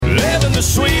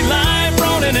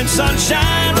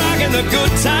sunshine, rocking the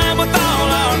good time with all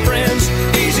our friends.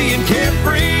 Easy and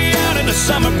carefree, out in the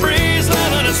summer breeze,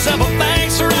 loving a simple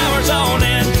things for hours on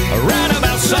end. Right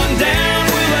about sundown,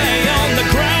 we lay on the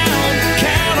ground,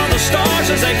 count on the stars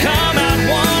as they come out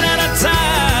one at a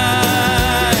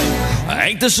time.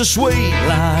 Ain't this a sweet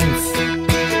life?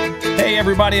 Hey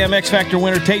everybody, I'm X Factor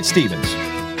winner Tate Stevens,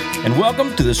 and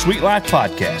welcome to the Sweet Life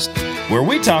Podcast, where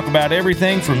we talk about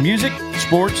everything from music,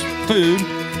 sports, food,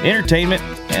 entertainment,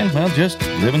 and, well, just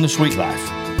living the sweet life.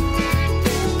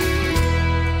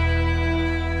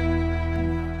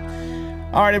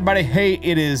 All right, everybody. Hey,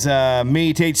 it is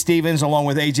me, Tate Stevens, along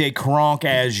with AJ Kronk,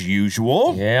 as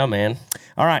usual. Yeah, man.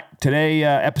 All right, today,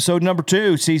 episode number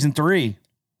 2, season 3,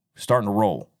 starting to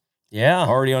roll. Yeah.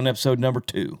 Already on episode number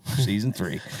 2, season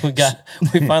 3.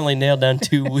 We finally nailed down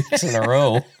 2 weeks in a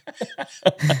row.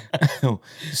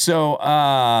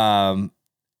 So,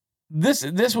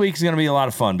 this week is going to be a lot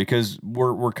of fun because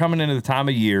we're coming into the time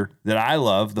of year that I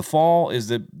love. The fall is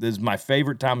my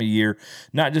favorite time of year,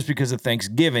 not just because of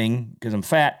Thanksgiving, because I'm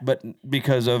fat, but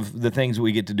because of the things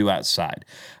we get to do outside.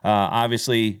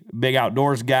 Obviously, big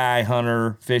outdoors guy,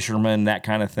 hunter, fisherman, that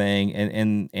kind of thing,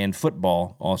 and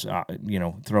football also,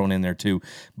 thrown in there too.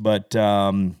 But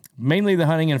mainly the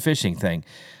hunting and fishing thing.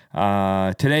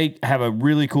 Today, I have a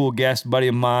really cool guest, buddy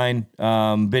of mine,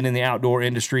 been in the outdoor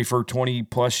industry for 20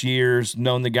 plus years,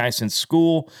 known the guy since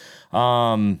school. He's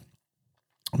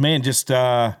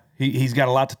got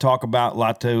a lot to talk about, a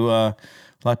lot to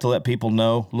let people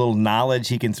know, a little knowledge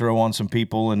he can throw on some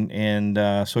people.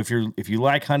 And so if you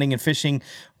like hunting and fishing,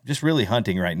 just really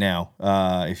hunting right now,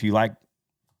 if you like,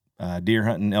 deer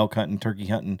hunting, elk hunting, turkey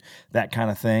hunting, that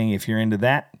kind of thing, if you're into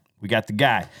that, we got the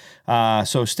guy.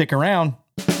 So stick around.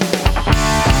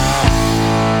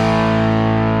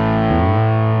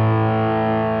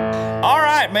 All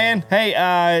right, man. Hey,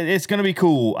 it's going to be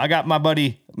cool. I got my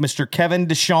buddy, Mr. Kevin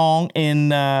Dishong,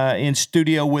 in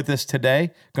studio with us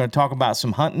today. Going to talk about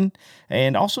some hunting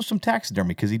and also some taxidermy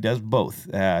because he does both.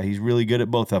 He's really good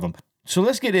at both of them. So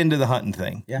let's get into the hunting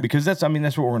thing because that's what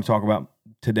we're going to talk about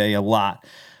today a lot.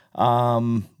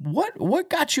 What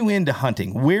got you into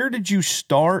hunting? Where did you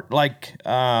start?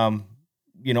 I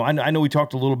know we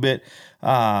talked a little bit,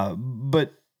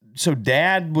 but so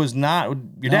Dad was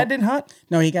not. Dad didn't hunt?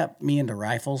 No, he got me into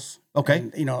rifles. Okay,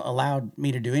 and, allowed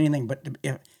me to do anything. But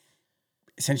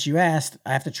since you asked,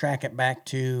 I have to track it back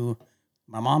to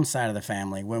my mom's side of the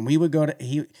family. When we would go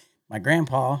to my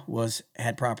grandpa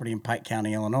had property in Pike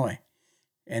County, Illinois,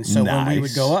 and so when we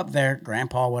would go up there,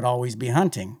 Grandpa would always be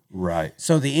hunting. Right.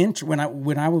 So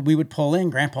we would pull in,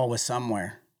 Grandpa was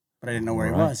somewhere. But I didn't know where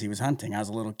he was. He was hunting. I was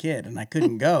a little kid, and I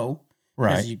couldn't go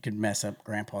because you could mess up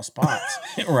Grandpa's spots.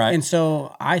 Right. And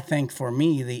so I think for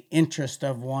me, the interest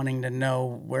of wanting to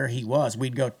know where he was,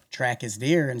 we'd go track his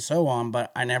deer and so on,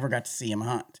 but I never got to see him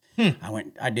hunt.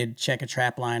 I did check a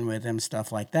trap line with him,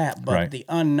 stuff like that. But the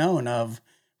unknown of,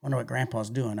 I wonder what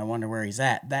Grandpa's doing. I wonder where he's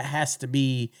at. That has to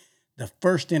be the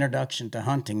first introduction to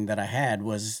hunting that I had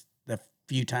was the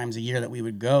few times a year that we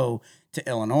would go to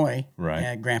Illinois.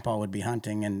 Right. Grandpa would be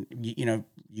hunting and,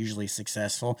 usually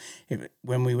successful.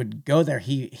 When we would go there,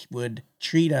 he would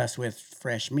treat us with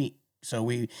fresh meat. So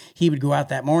he would go out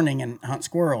that morning and hunt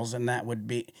squirrels, and that would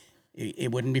be, it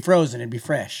wouldn't be frozen, it'd be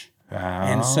fresh. Oh.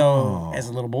 And so as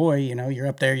a little boy, you're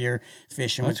up there, you're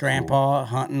fishing with Grandpa,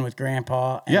 hunting with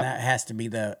Grandpa, and that has to be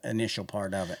the initial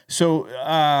part of it. So,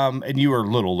 and you were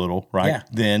little, right? Yeah.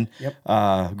 Then,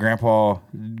 Grandpa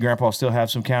still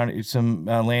have some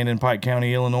land in Pike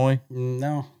County, Illinois?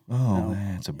 No. Oh,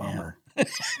 man, it's a bummer.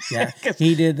 Yeah.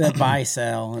 He did the buy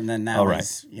sell, and then now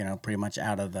he's, pretty much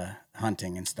out of the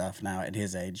hunting and stuff now at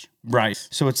his age. Right.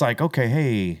 So it's like, okay,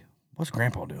 hey, what's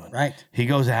Grandpa doing? Right. He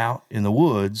goes out in the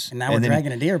woods. And now we're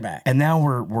dragging a deer back. And now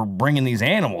we're bringing these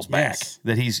animals back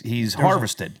that he's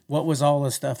harvested. What was all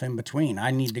the stuff in between? I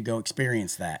need to go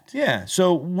experience that. Yeah.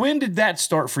 So when did that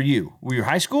start for you? Were you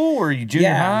high school or were you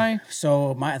junior high?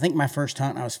 So I think my first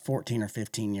hunt, I was 14 or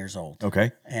 15 years old.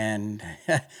 Okay. And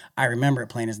I remember it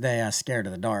plain as day. I was scared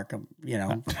of the dark.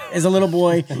 As a little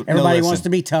boy, everybody wants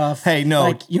to be tough. Hey,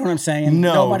 no. You know what I'm saying?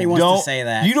 No. Nobody wants to say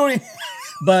that. You don't even...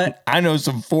 But I know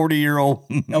some 40-year-old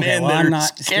men that I'm are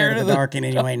not scared of the dark in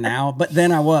any way now, but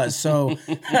then I was. So,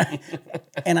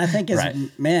 and I think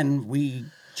as men, we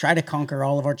try to conquer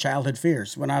all of our childhood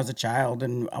fears. When I was a child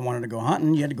and I wanted to go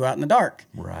hunting, you had to go out in the dark.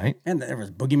 Right. And there was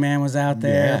Boogeyman was out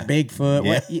there,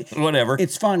 Bigfoot, whatever.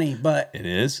 It's funny, but it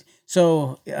is.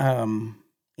 So,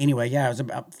 anyway, I was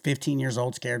about 15 years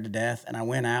old, scared to death, and I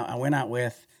went out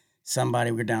with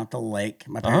somebody. We were down at the lake.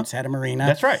 My parents had a marina.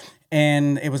 That's right.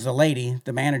 And it was a lady,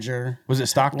 the manager. Was it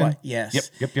Stockton? What? Yes.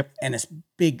 Yep. And it's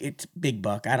big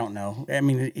buck. I don't know. I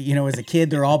mean, as a kid,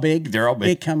 they're all big. They're all big.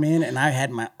 They come in, and I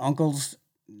had my uncle's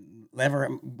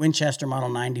Winchester Model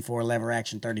 94 lever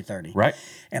action 30-30. Right.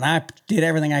 And I did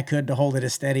everything I could to hold it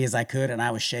as steady as I could, and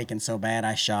I was shaking so bad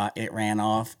I shot. It ran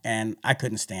off, and I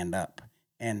couldn't stand up.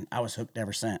 And I was hooked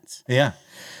ever since. Yeah.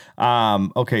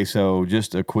 Okay, so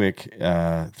just a quick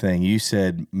thing. You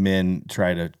said men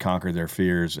try to conquer their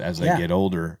fears as they get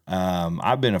older.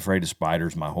 I've been afraid of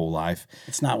spiders my whole life.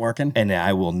 It's not working. And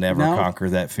I will never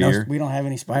conquer that fear. No, we don't have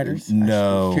any spiders.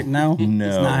 No. No? It's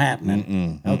not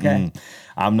happening. Okay.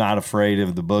 I'm not afraid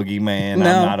of the boogeyman. No,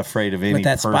 I'm not afraid of any but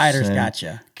that person. spider's got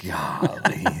you.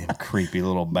 Golly, creepy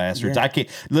little bastards. I can't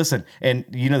listen. And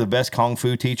the best kung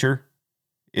fu teacher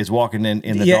is walking in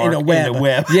the dark in the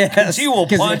web. Yes, you will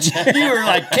punch. You were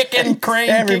like kicking, crane.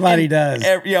 Everybody does.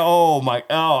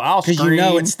 I'll scream.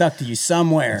 Because it's stuck to you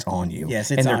somewhere. It's on you. Yes,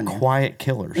 it's on you. And they're quiet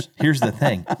killers. Here's the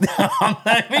thing. I'm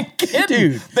not even kidding.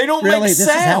 Dude, they don't really, make this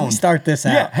sound. Is how we start this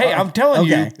out. Yeah. Hey, I'm telling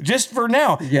you, Okay. just for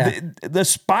now, Yeah. the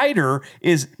spider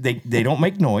is, they don't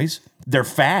make noise. They're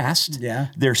fast. Yeah.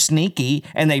 They're sneaky,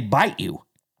 and they bite you.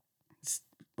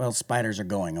 Well, spiders are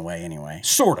going away anyway.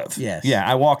 Sort of. Yes. Yeah,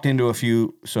 I walked into a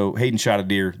few. So Hayden shot a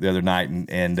deer the other night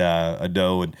and a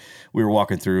doe, and we were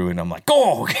walking through, and I'm like,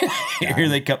 "Go!" Here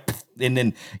they come, and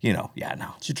then no. You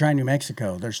should try New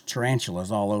Mexico. There's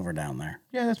tarantulas all over down there.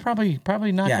 Yeah, that's probably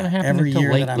not going to happen every until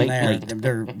year late, that I'm late, there, late.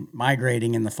 they're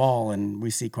migrating in the fall, and we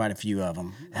see quite a few of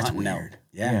them. That's weird.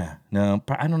 Yeah. No,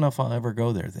 I don't know if I'll ever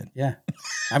go there then. Yeah.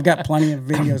 I've got plenty of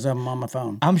videos of them on my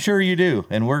phone. I'm sure you do,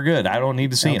 and we're good. I don't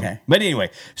need to see them. But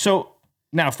anyway, so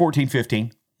now 14,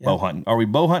 15, bow hunting. Are we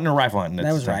bow hunting or rifle hunting?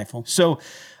 That was rifle. So,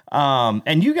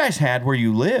 and you guys had where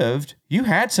you lived, you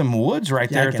had some woods right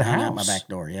there at the house. Out my back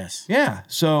door, yes. Yeah.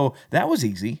 So that was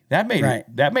easy. That made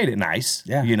it nice.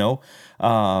 Yeah.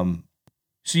 So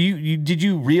did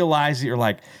you realize that you're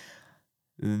like,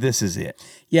 this is it?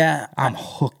 Yeah. I'm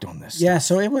hooked on this. Yeah.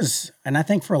 So it was, and I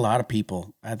think for a lot of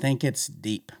people, I think it's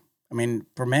deep. I mean,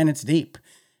 for men, it's deep.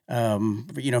 For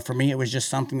me, it was just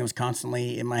something that was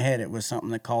constantly in my head. It was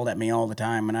something that called at me all the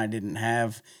time, and I didn't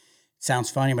have, sounds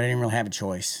funny, but I didn't really have a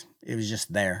choice. It was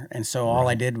just there. And so all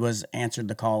I did was answered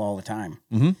the call all the time.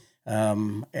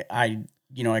 Mm-hmm.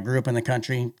 I grew up in the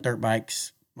country, dirt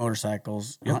bikes,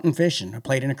 motorcycles, hunting, fishing. I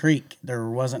played in a creek. There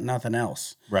wasn't nothing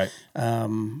else. Right.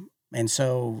 And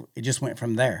so it just went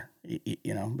from there.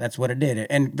 That's what it did.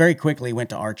 And very quickly went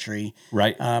to archery.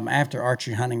 Right. After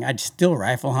archery hunting, I still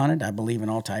rifle hunted. I believe in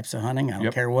all types of hunting. I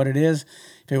don't care what it is.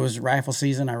 If it was rifle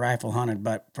season, I rifle hunted.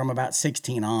 But from about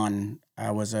 16 on,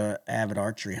 I was a avid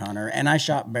archery hunter. And I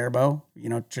shot bear bow,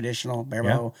 traditional bear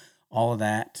bow, all of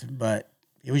that. But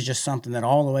it was just something that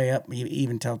all the way up,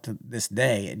 even till to this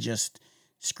day, it just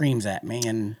screams at me.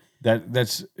 And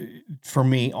that's for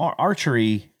me,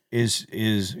 archery is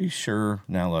sure.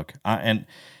 Now look,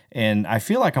 and I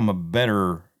feel like I'm a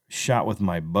better shot with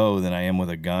my bow than I am with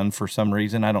a gun for some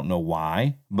reason. I don't know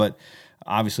why, but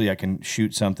obviously I can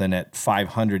shoot something at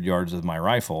 500 yards with my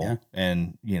rifle,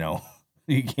 and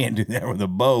you can't do that with a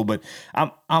bow. But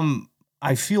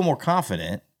I feel more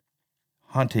confident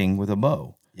hunting with a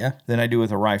bow than I do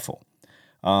with a rifle.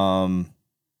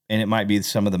 And it might be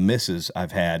some of the misses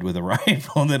I've had with a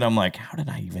rifle that I'm like, how did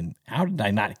I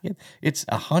not hit? It's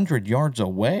 100 yards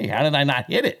away. How did I not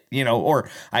hit it? Or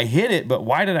I hit it, but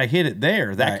why did I hit it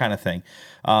there? That kind of thing.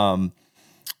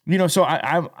 So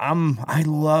I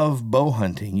love bow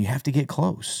hunting. You have to get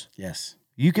close. yes.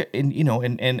 You can,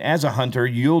 and as a hunter,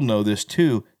 you'll know this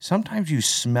too. Sometimes you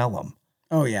smell them.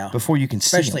 Oh yeah. Before you can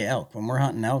see Especially them. elk. When we're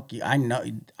hunting elk,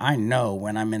 I know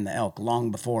when I'm in the elk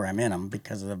long before I'm in them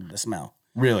because of the smell.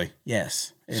 Really?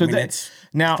 Yes. It's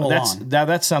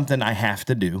that's something I have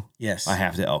to do. Yes. I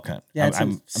have to elk hunt. Yeah,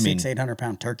 it's 800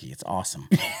 pound turkey. It's awesome.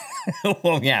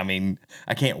 Well, yeah,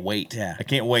 I can't wait. Yeah. I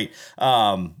can't wait.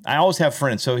 I always have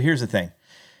friends. So here's the thing.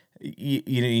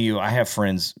 I have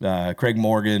friends, Craig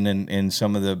Morgan and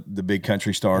some of the big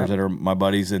country stars that are my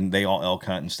buddies, and they all elk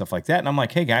hunt and stuff like that. And I'm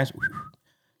like, hey guys,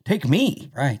 take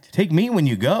me. Right. Take me when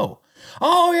you go.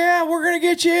 Oh yeah, we're gonna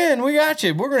get you in. We got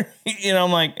you. We're gonna,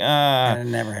 I'm like, and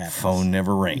it never happens. Phone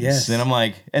never rings. Yes. And I'm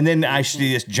like, and then I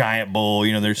see this giant bull.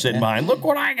 They're sitting behind. Look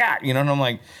what I got. And I'm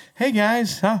like, hey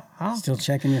guys, Still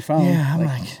checking your phone. Yeah, I'm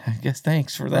like, I guess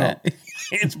thanks for that.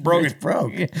 It's broken. It's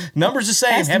broke. Yeah. Numbers the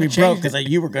same. It has to be broke because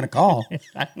you were going to call.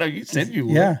 I know you said you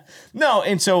would. Yeah. No,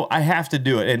 and so I have to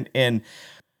do it, and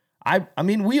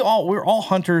we're all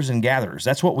hunters and gatherers.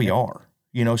 That's what we are.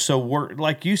 So we're,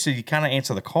 like you said, you kind of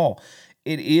answer the call.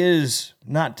 It is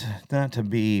not to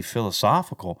be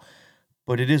philosophical,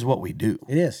 but it is what we do.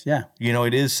 It is, yeah. You know,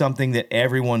 it is something that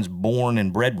everyone's born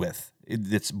and bred with.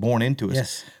 It's born into us.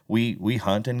 Yes. We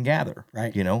hunt and gather.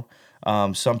 Right. You know,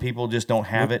 some people just don't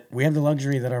have it. We have the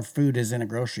luxury that our food is in a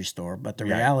grocery store, but the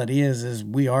reality is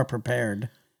we are prepared.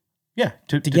 Yeah,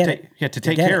 to take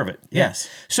care of it. Yes.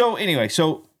 Yeah. So anyway,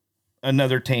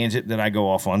 another tangent that I go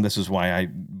off on. This is why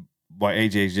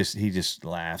AJ he just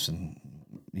laughs and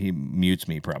he mutes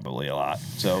me probably a lot.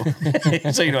 So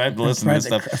so you don't have to listen to this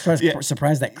stuff.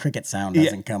 Surprised that cricket sound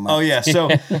doesn't come up. Oh yeah.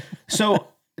 So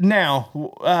now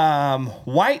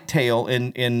whitetail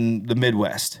in the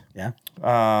Midwest. Yeah.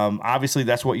 Obviously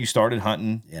that's what you started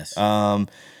hunting. Yes.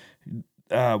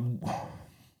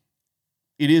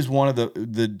 It is one of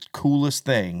the coolest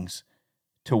things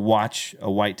to watch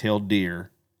a white-tailed deer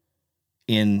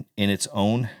in its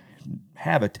own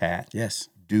habitat. Yes.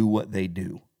 Do what they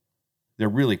do. They're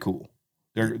really cool.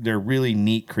 They're really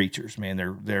neat creatures,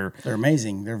 man. They're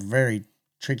amazing. They're a very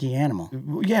tricky animal.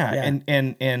 Yeah.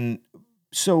 And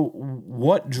so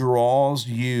what draws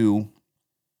you?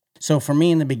 So for me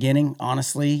in the beginning,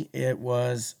 honestly, it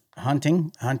was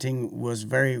hunting. Hunting was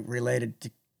very related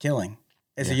to killing.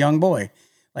 As a young boy,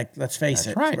 like, let's face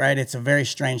it, right? It's a very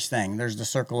strange thing. There's the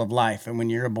circle of life. And when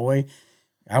you're a boy,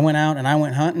 I went out and I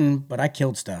went hunting, but I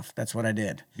killed stuff. That's what I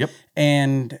did. Yep.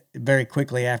 And very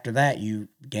quickly after that, you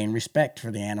gain respect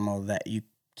for the animal that you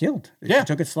killed. You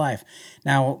took its life.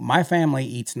 Now, my family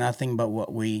eats nothing but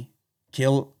what we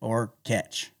kill or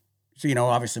catch. So, you know,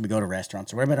 obviously we go to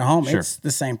restaurants or whatever, but at home, it's the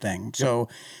same thing. Yep. So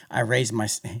I raised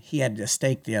he had a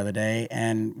steak the other day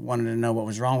and wanted to know what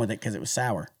was wrong with it because it was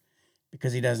sour.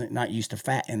 Because he not used to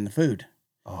fat in the food.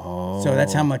 Oh. So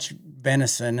that's how much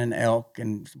venison and elk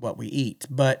and what we eat.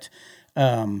 But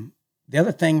the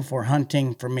other thing for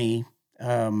hunting for me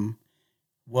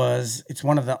was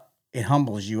it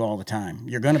humbles you all the time.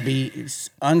 You're going to be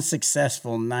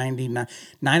unsuccessful 9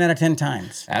 out of 10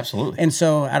 times. Absolutely. And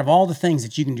so out of all the things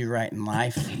that you can do right in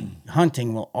life,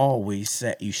 hunting will always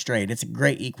set you straight. It's a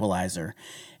great equalizer.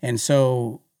 And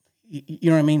so, you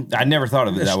know what I mean? I never thought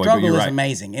of it that way, but struggle you're is right.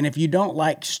 amazing. And if you don't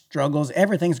like struggles,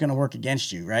 everything's going to work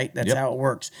against you, right? That's how it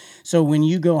works. So when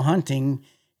you go hunting,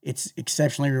 it's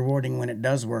exceptionally rewarding when it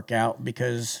does work out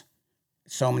because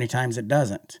so many times it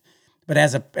doesn't. But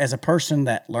as a person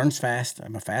that learns fast,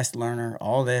 I'm a fast learner,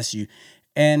 all this,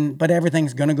 but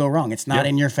everything's going to go wrong. It's not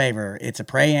in your favor. It's a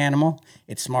prey animal.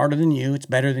 It's smarter than you. It's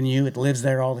better than you. It lives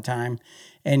there all the time.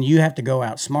 And you have to go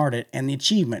outsmart it. And the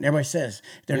achievement, everybody says,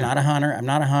 they're not a hunter. I'm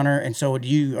not a hunter. And so are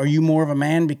you more of a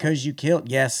man because you killed?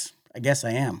 Yes, I guess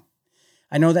I am.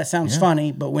 I know that sounds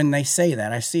funny, but when they say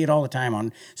that, I see it all the time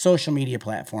on social media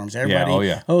platforms.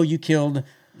 Everybody, you killed,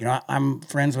 you know, I'm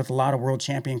friends with a lot of world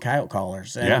champion coyote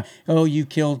callers. And, you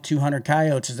killed 200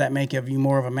 coyotes. Does that make you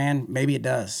more of a man? Maybe it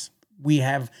does. We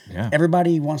have,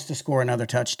 everybody wants to score another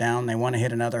touchdown. They want to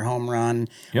hit another home run.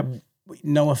 Yep.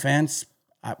 No offense.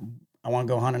 I want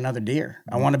to go hunt another deer.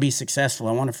 I want to be successful.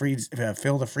 I want to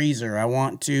fill the freezer. I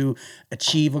want to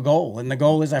achieve a goal. And the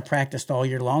goal is I practiced all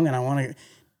year long and I want to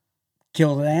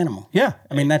kill the animal. Yeah.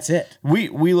 I mean, that's it. We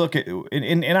look at,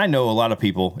 and I know a lot of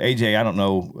people, AJ, I don't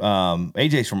know,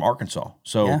 AJ's from Arkansas.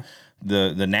 So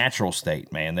the natural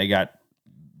state, man, they got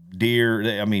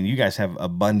deer. I mean, you guys have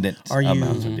abundant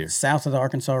amounts of deer. South of the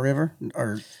Arkansas River?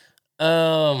 Or,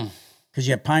 because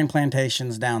you have pine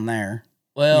plantations down there.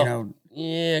 Well, you know,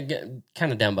 yeah,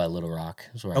 kind of down by Little Rock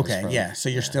is where I was from. Yeah. So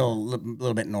you're still a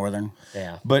little bit northern.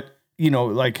 Yeah. But, you know,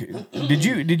 like, did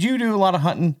you do a lot of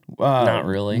hunting? Not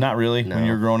really. Not really when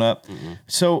you were growing up. Mm-mm.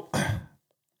 So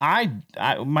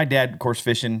my dad, of course,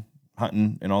 fishing,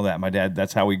 hunting and all that. My dad,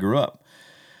 that's how we grew up.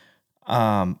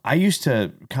 I used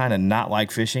to kind of not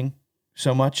like fishing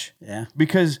so much. Yeah.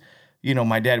 Because, you know,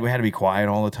 my dad, we had to be quiet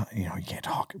all the time. You know, you can't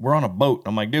talk. We're on a boat.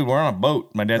 I'm like, dude, we're on a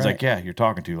boat. My dad's like, yeah, you're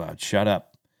talking too loud. Shut up.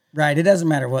 Right. It doesn't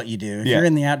matter what you do. If you're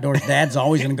in the outdoors, dad's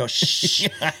always going to go, shh.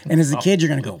 And as a kid, you're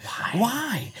going to go, why?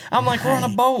 Why? I'm like, we're on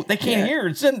a boat. They can't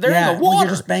hear. They're in the water. Well, you're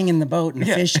just banging the boat and the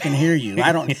fish can hear you.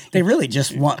 They really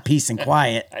just want peace and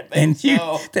quiet. I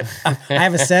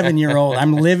have a 7-year-old.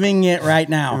 I'm living it right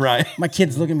now. Right. My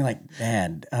kids look at me like,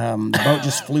 Dad, the boat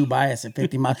just flew by us at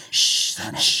 50 miles. Shh,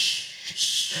 son, shh.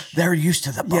 They're used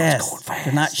to the boats going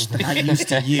fast. They're not used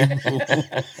to you.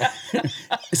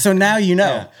 So now you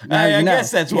know. Yeah. I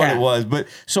guess that's what it was. But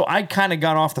so I kind of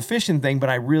got off the fishing thing, but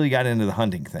I really got into the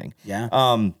hunting thing. Yeah.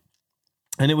 And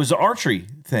it was the archery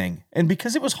thing. And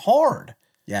because it was hard.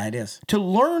 Yeah, it is. To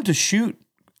learn to shoot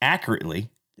accurately.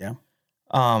 Yeah.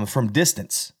 From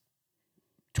distance.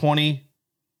 20,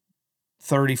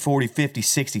 30, 40, 50,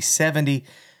 60, 70,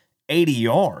 80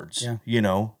 yards. Yeah. You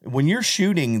know, when you're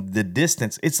shooting the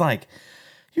distance, it's like,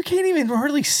 you can't even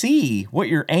really see what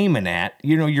you're aiming at.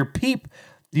 You know, your pin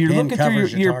looking through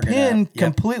your pin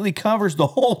completely covers the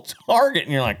whole target,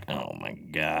 and you're like, oh my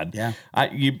God. Yeah.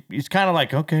 It's kind of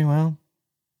like, okay, well,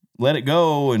 let it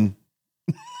go, and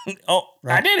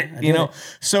I did it. You know,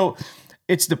 so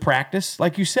it's the practice,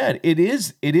 like you said. It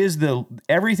is the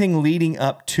everything leading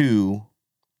up to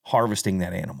harvesting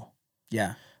that animal.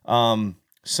 Yeah.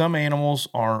 Some animals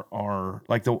are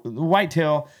like the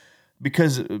whitetail,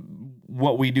 because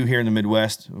what we do here in the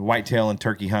Midwest, whitetail and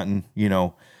turkey hunting, you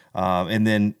know, and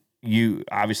then you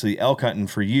obviously elk hunting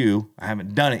for you. I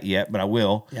haven't done it yet, but I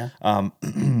will. Yeah.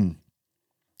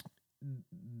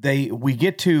 We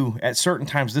get to, at certain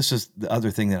times, this is the other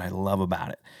thing that I love about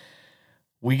it.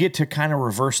 We get to kind of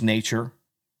reverse nature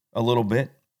a little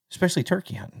bit, especially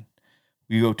turkey hunting.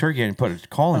 You go turkey hunting and put a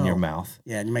call in your mouth.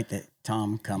 Yeah, and you make the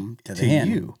tom come to the hen.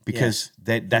 You, because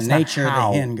that's nature not how,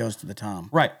 of the hen goes to the tom.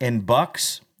 Right. And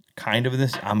bucks, kind of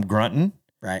this, I'm grunting.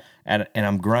 Right. And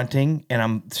I'm grunting, and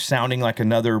I'm sounding like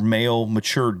another male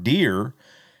mature deer.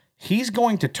 He's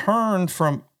going to turn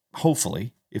from,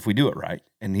 hopefully, if we do it right,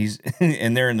 and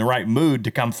and they're in the right mood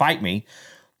to come fight me,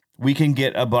 we can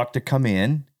get a buck to come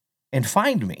in and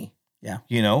find me. Yeah.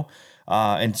 You know,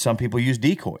 and some people use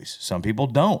decoys. Some people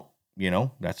don't. You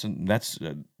know, that's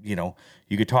you know,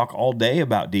 you could talk all day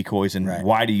about decoys and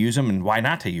why to use them and why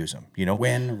not to use them. You know,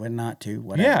 when not to,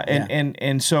 whatever. Yeah,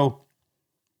 and so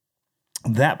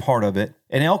that part of it,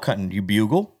 and elk hunting, you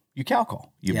bugle, you cow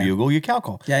call, bugle, you cow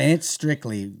call. Yeah, and it's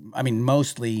strictly, I mean,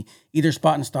 mostly either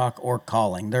spot and stalk or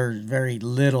calling. There's very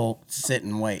little sit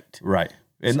and wait. Right.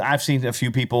 And I've seen a few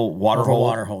people water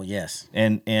hole, yes.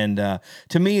 And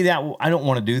to me, that I don't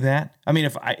want to do that. I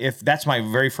mean, if that's my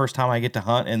very first time I get to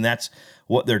hunt and that's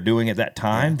what they're doing at that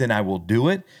time, then I will do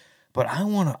it. But I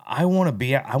want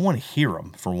to hear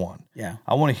them, for one. Yeah,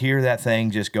 I want to hear that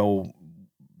thing just go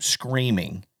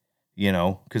screaming, you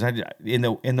know, because in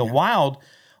the wild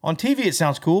on TV it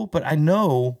sounds cool, but I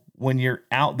know when you're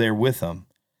out there with them,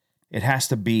 it has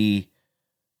to be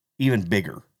even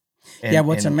bigger.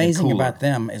 What's amazing about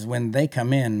them is when they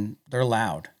come in, they're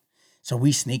loud. So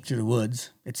we sneak through the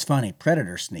woods. It's funny.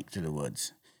 Predators sneak through the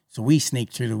woods. So we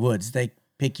sneak through the woods. They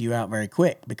pick you out very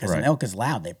quick because an elk is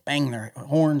loud. They bang their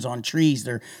horns on trees.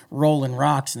 They're rolling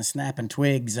rocks and snapping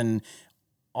twigs, and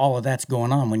all of that's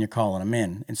going on when you're calling them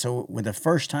in. And so with the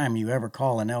first time you ever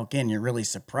call an elk in, you're really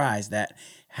surprised at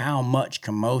how much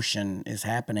commotion is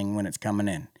happening when it's coming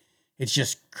in. It's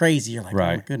just crazy. You're like, oh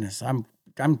my goodness, I'm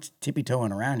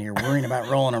tippy-toeing around here, worrying about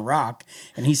rolling a rock,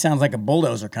 and he sounds like a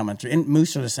bulldozer coming through. And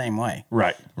moose are the same way.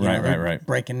 Right.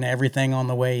 Breaking everything on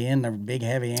the way in. They're big,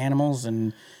 heavy animals,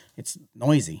 and it's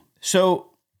noisy.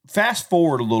 So fast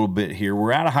forward a little bit here.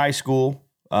 We're out of high school.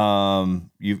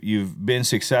 You've been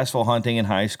successful hunting in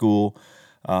high school,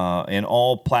 in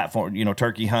all platforms, you know,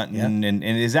 turkey hunting. And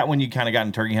is that when you kind of got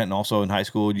into turkey hunting also in high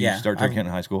school? Did you start turkey hunting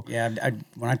in high school? Yeah.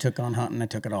 When I took on hunting, I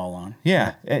took it all on.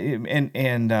 Yeah.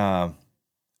 And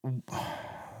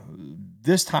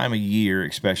this time of year,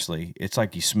 especially, it's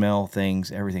like you smell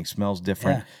things. Everything smells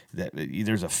different.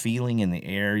 There's a feeling in the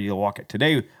air. You walk it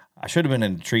today. I should have been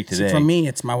in a tree today. So for me,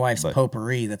 it's my wife's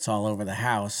potpourri that's all over the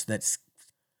house that's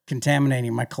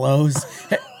contaminating my clothes.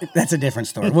 That's a different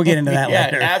story. We'll get into that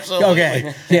later. Absolutely.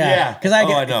 Okay. Yeah. Because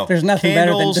I know. There's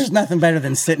nothing better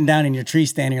than sitting down in your tree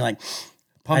stand. And you're like,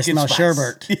 pumpkin I smell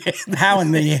sherbet. How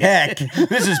in the heck?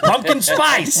 This is pumpkin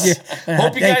spice.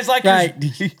 Hope you guys like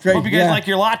hope you guys like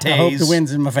your lattes. I hope the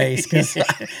wind's in my face.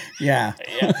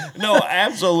 No,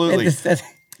 absolutely.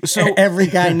 So every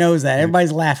guy knows that.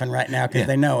 Everybody's laughing right now because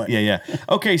they know it. Yeah.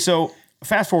 Okay, so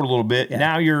fast forward a little bit.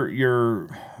 Now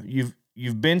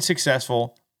you've been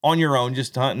successful on your own,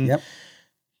 just hunting. Yep.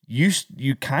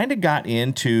 You kind of got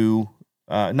into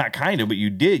not kind of, but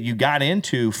you got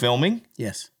into filming.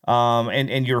 Yes.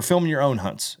 And you're filming your own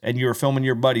hunts, and you're filming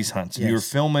your buddies' hunts, and you're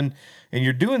filming, and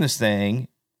you're doing this thing.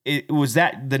 Was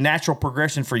that the natural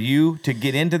progression for you to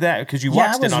get into that? Because you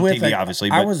watched it on TV,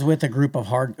 obviously. I was with a group of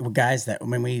hard guys that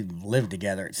when we lived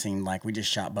together, it seemed like we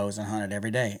just shot bows and hunted every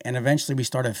day. And eventually we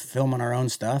started filming our own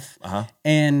stuff.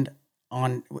 And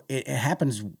it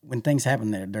happens when things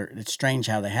happen. It's strange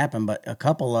how they happen, but a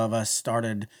couple of us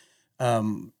started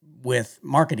with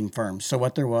marketing firms. So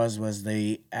what there was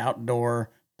the outdoor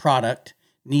product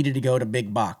needed to go to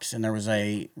big box, and there was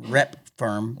a rep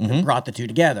firm that brought the two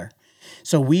together.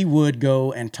 So we would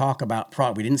go and talk about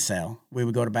product. We didn't sell. We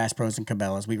would go to Bass Pros and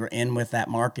Cabela's. We were in with that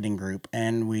marketing group,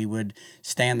 and we would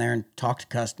stand there and talk to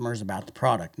customers about the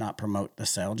product, not promote the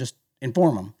sell, just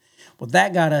inform them. Well,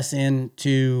 that got us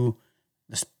into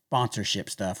sponsorship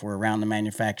stuff. We're around the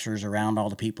manufacturers, around all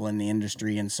the people in the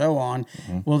industry and so on.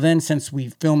 Well, then since we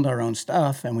filmed our own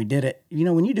stuff and we did it,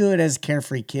 when you do it as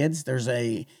carefree kids, there's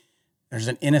an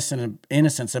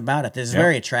innocence about it that's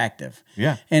very attractive.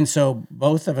 Yeah. And so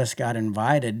both of us got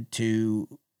invited to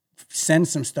send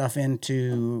some stuff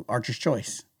into Archer's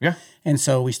Choice. Yeah. And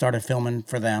so we started filming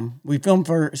for them. We filmed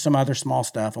for some other small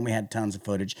stuff, and we had tons of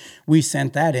footage. We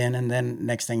sent that in, and then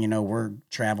next thing you know, we're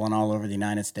traveling all over the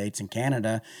United States and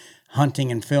Canada,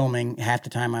 hunting and filming. Half the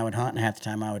time I would hunt, and half the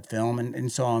time I would film,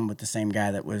 and so on with the same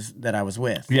guy that I was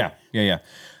with. Yeah.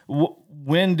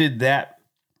 When did that?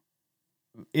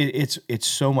 It's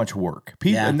so much work.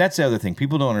 People, and that's the other thing.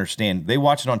 People don't understand. They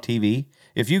watch it on TV.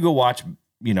 If you go watch,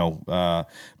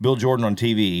 Bill Jordan on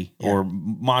TV or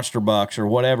Monster Bucks or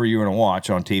whatever you're going to watch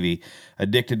on TV,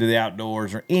 Addicted to the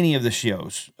Outdoors or any of the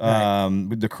shows,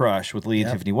 The Crush with Lee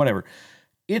and Tiffany, whatever.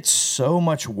 It's so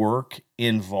much work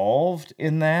involved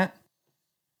in that.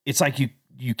 It's like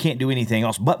you can't do anything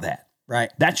else but that.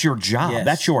 Right. That's your job. Yes.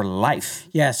 That's your life.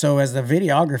 Yeah. So as the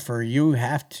videographer, you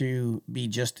have to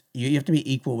be you have to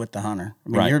be equal with the hunter. I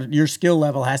mean, your skill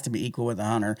level has to be equal with the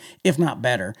hunter, if not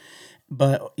better.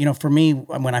 But, for me,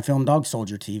 when I filmed Dog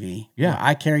Soldier TV,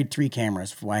 I carried 3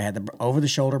 cameras. I had the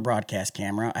over-the-shoulder broadcast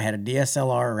camera. I had a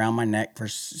DSLR around my neck for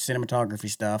cinematography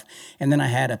stuff. And then I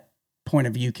had a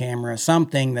point-of-view camera,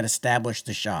 something that established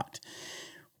the shot.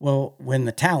 Well, when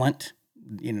the talent,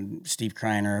 Steve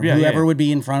Kreiner, whoever would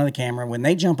be in front of the camera, when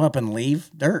they jump up and leave,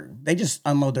 they just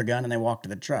unload their gun and they walk to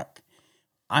the truck.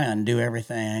 I undo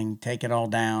everything, take it all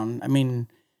down. I mean,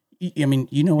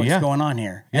 what's going on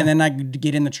here. Yeah. And then I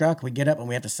get in the truck, we get up, and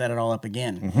we have to set it all up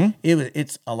again.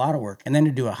 It's a lot of work. And then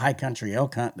to do a high country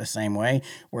elk hunt the same way,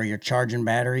 where you're charging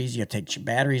batteries, you have to take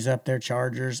batteries up there,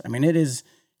 chargers. I mean, it's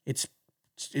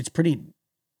pretty,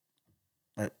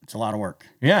 it's a lot of work.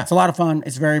 Yeah. It's a lot of fun.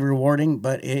 It's very rewarding,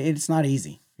 but it's not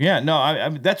easy. Yeah, no, I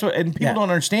that's what, and people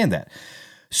don't understand that.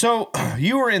 So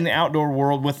you were in the outdoor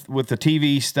world with the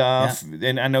TV stuff,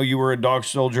 and I know you were a Dog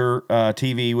Soldier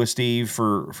TV with Steve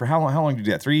for how long? How long did you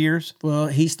do that? 3 years? Well,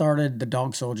 he started the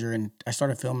Dog Soldier, and I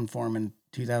started filming for him in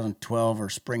 2012 or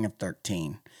spring of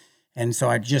 13, and so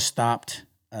I just stopped.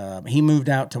 He moved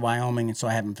out to Wyoming, and so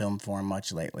I haven't filmed for him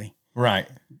much lately. Right.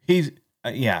 He's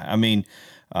I mean.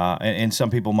 And some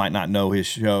people might not know his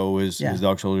show is his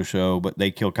Dog Soldier show, but they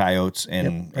kill coyotes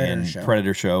and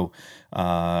Predator show.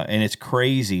 And it's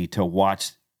crazy to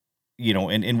watch,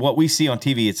 and what we see on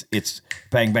TV, it's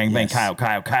bang, bang, bang, coyote,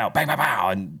 bang, bang,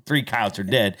 bang, and 3 coyotes are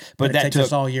dead. But that takes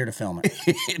us all year to film it.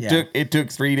 It took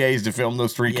 3 days to film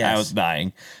those 3 coyotes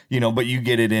dying, but you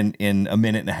get it in a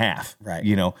minute and a half. Right.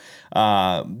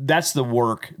 That's the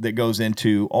work that goes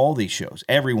into all these shows,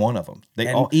 every one of them.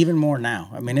 Even more now.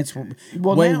 I mean, it's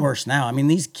way worse now. I mean,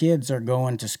 these kids are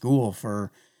going to school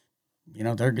for,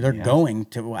 they're going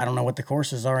to, I don't know what the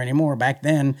courses are anymore. Back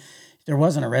then, there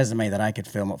wasn't a resume that I could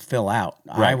fill out.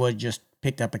 Right. I would just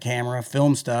picked up a camera,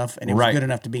 film stuff, and it was good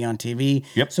enough to be on TV.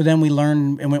 Yep. So then we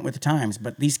learned and went with the times.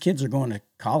 But these kids are going to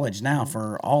college now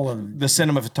for all of the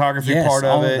cinematography part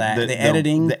of it, the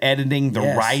editing,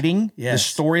 the writing, the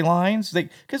storylines.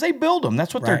 Because they build them.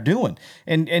 That's what they're doing.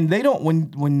 And they don't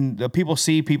when the people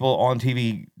see people on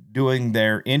TV doing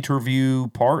their interview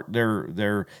part,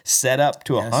 their setup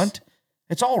to a hunt.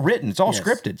 It's all written. It's all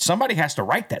scripted. Somebody has to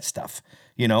write that stuff,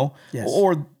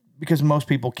 or because most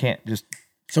people can't just.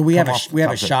 So we have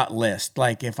a shot list.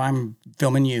 Like if I'm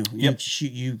filming you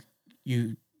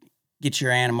you get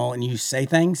your animal and you say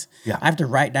things. Yeah. I have to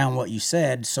write down what you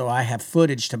said, so I have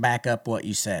footage to back up what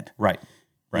you said. Right.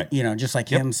 Just like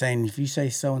him saying, if you say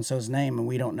so and so's name and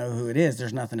we don't know who it is,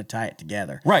 there's nothing to tie it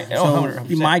together. Right. So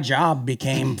my job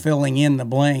became filling in the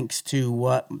blanks to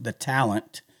what the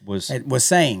talent was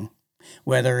saying.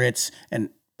 Whether it's an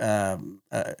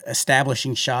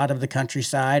establishing shot of the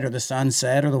countryside or the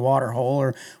sunset or the water hole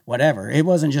or whatever. It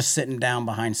wasn't just sitting down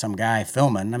behind some guy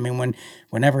filming. I mean,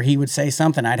 whenever he would say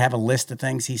something, I'd have a list of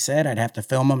things he said. I'd have to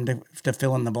film him to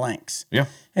fill in the blanks. Yeah.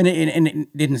 And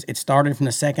it didn't. It started from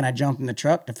the second I jumped in the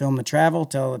truck to film the travel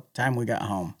till the time we got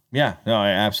home. Yeah. No,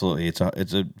 absolutely. It's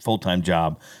a full-time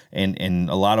job and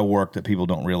a lot of work that people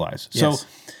don't realize. Yes. So,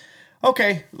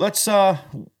 okay, let's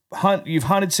hunt. You've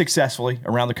hunted successfully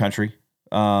around the country.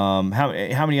 How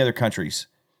many other countries?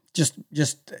 Just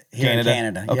here in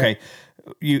Canada. Okay.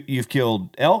 Yep. You've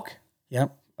killed elk.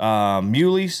 Yep.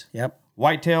 Muleys. Yep.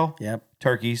 Whitetail. Yep.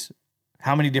 Turkeys.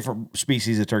 How many different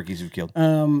species of turkeys you've killed?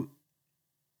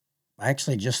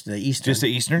 Actually just the eastern. Just the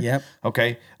eastern? Yep.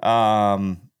 Okay.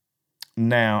 Now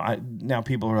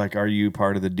people are like, are you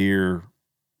part of the deer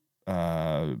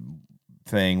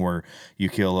thing where you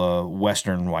kill a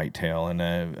western whitetail and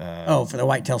for the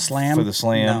whitetail slam? for the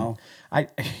slam.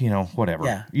 No. Whatever.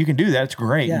 Yeah. You can do that. It's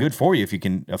great. Yeah. Good for you if you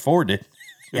can afford it.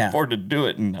 Yeah. Afford to do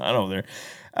it and hunt over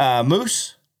there.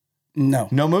 Moose? No.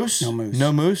 No moose? No moose.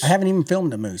 No moose? I haven't even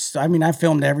filmed a moose. I mean, I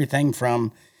filmed everything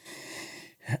from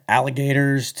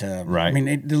alligators to, Right. I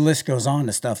mean, the list goes on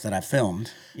to stuff that I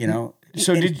filmed, you know.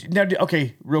 So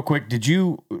real quick, do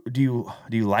you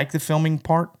like the filming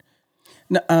part?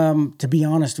 No, to be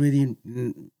honest with you,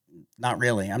 not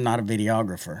really. I'm not a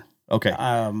videographer. Okay.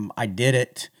 I did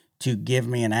it to give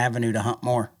me an avenue to hunt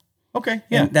more. Okay.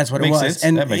 Yeah. And that's what it Makes was. sense.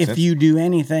 And That makes if sense. you do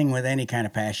anything with any kind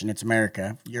of passion, it's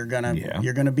America. You're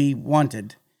gonna be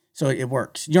wanted. So it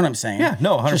works. You know what I'm saying? Yeah,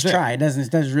 no, 100%. Just try. It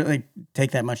doesn't really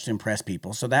take that much to impress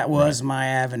people. So that was my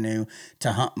avenue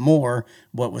to hunt more.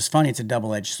 What was funny, it's a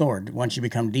double-edged sword. Once you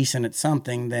become decent at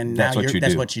something, then That's what you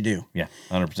do. do. Yeah,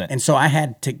 100%. And so I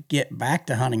had to get back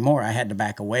to hunting more. I had to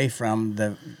back away from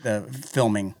the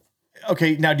filming.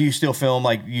 Okay, now do you still film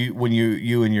like when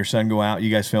you and your son go out?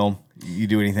 You guys film? You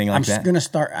do anything like that? I'm going to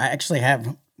start. I actually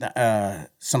have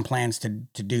some plans to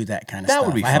do that kind of stuff.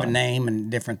 Would be I have a fun. name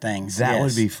and different things. That Yes.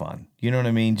 would be fun. You know what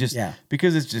I mean? Just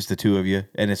because it's just the two of you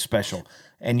and it's special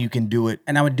and you can do it.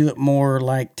 And I would do it more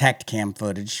like Tacticam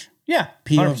footage. Yeah,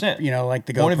 100%. Like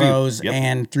the Point of view. GoPros Yep.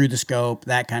 and through the scope,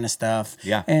 that kind of stuff.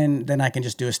 Yeah. And then I can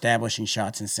just do establishing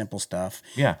shots and simple stuff.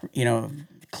 Yeah.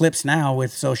 Clips now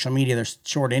with social media, they're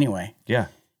short anyway. Yeah,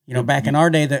 Back in our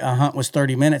day, a hunt was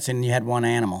 30 minutes and you had one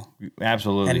animal.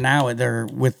 absolutely. And now they're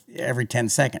with every 10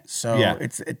 seconds. So Yeah.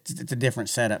 it's a different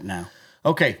setup now.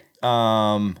 Okay,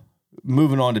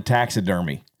 moving on to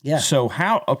taxidermy. Yeah. So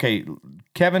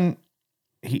Kevin,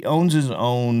 he owns his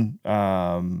own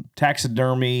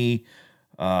taxidermy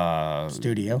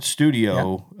studio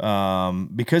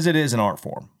because it is an art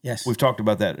form. Yes. We've talked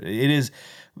about that. It is,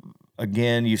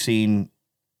 again, you've seen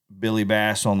Billy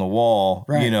Bass on the wall,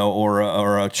 Right.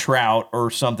 or a trout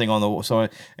or something on the wall. So,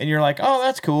 and you're like, oh,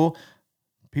 that's cool.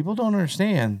 People don't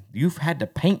understand. You've had to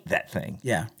paint that thing.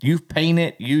 Yeah. You paint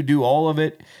it. You do all of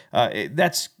it.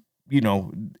 That's,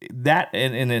 that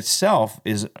in itself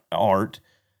is art.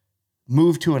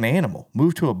 Move to an animal.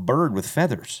 Move to a bird with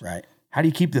feathers. Right. How do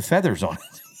you keep the feathers on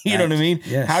it? You know what I mean?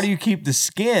 Yes. How do you keep the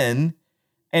skin?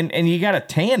 And you got to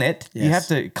tan it. Yes. You have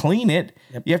to clean it.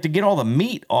 Yep. You have to get all the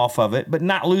meat off of it, but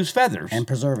not lose feathers. And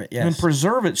preserve it. Yes. And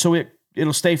preserve it so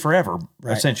it'll stay forever,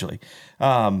 Right. essentially.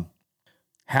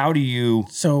 How do you...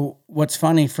 So what's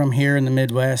funny from here in the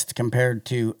Midwest compared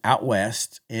to out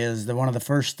west is one of the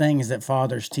first things that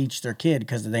fathers teach their kid,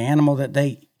 because the animal that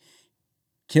they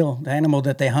kill, the animal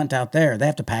that they hunt out there, they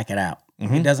have to pack it out.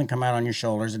 Mm-hmm. It doesn't come out on your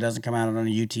shoulders. It doesn't come out on a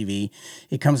UTV.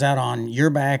 It comes out on your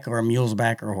back or a mule's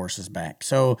back or a horse's back.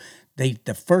 So the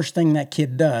first thing that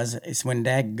kid does is when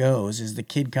dad goes is the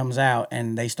kid comes out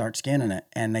and they start skinning it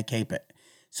and they cape it.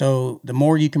 So the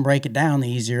more you can break it down, the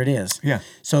easier it is. Yeah.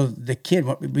 So the kid,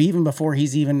 even before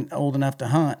he's even old enough to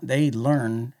hunt, they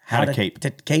learn How to cape.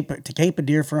 to cape a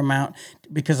deer for a mount,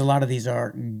 because a lot of these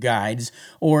are guides.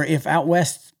 Or if out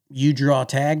west you draw a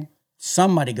tag,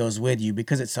 somebody goes with you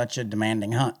because it's such a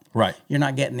demanding hunt. Right. You're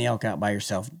not getting the elk out by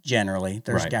yourself generally.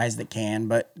 There's Right. guys that can,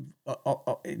 but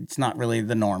it's not really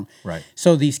the norm. Right.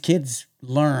 So these kids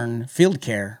learn field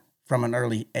care from an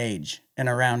early age. And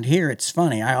around here, it's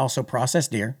funny. I also process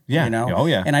deer. Yeah. Oh,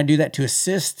 yeah. And I do that to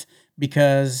assist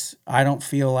because I don't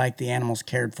feel like the animal's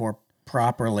cared for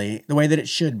properly the way that it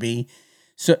should be.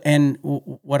 So, and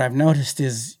what I've noticed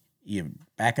is you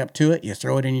back up to it, you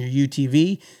throw it in your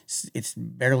UTV, it's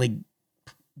barely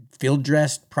field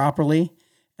dressed properly.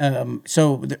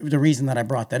 So the reason that I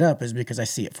brought that up is because I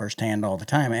see it firsthand all the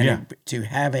time. And to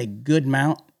have a good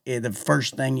mount, the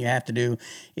first thing you have to do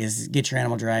is get your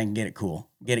animal dry and get it cool,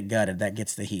 get it gutted. That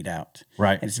gets the heat out.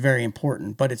 Right. And it's very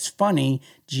important. But it's funny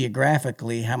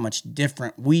geographically how much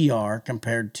different we are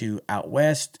compared to out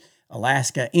west,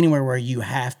 Alaska, anywhere where you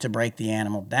have to break the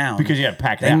animal down. Because you have to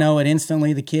pack it They out. know it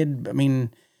instantly. The kid, I mean,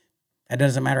 it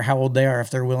doesn't matter how old they are. If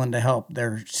they're willing to help,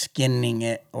 they're skinning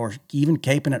it or even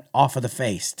caping it off of the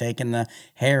face, taking the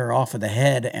hair off of the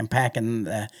head and packing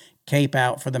the cape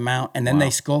out for the mount. And then they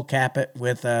skull cap it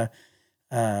with a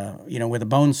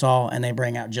bone saw, and they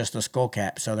bring out just the skull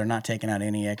cap. So they're not taking out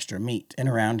any extra meat. And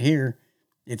around here,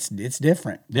 it's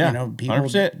different. Yeah, People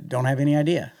 100%. don't have any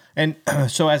idea. And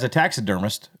so as a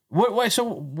taxidermist,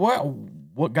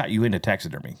 what got you into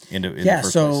taxidermy? In the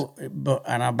first place?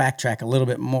 And I'll backtrack a little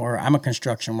bit more. I'm a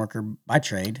construction worker by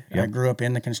trade. Yep. I grew up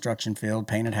in the construction field,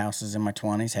 painted houses in my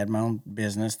 20s, had my own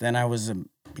business. Then I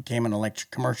became an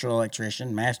commercial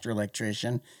electrician, master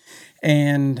electrician.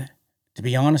 And to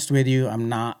be honest with you, I'm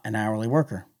not an hourly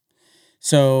worker.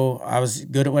 So I was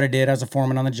good at what I did. I was a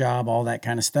foreman on the job, all that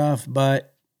kind of stuff,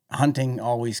 but hunting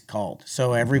always called.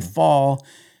 So every fall,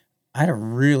 I had a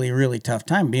really, really tough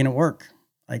time being at work.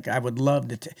 Like I would love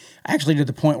to, actually to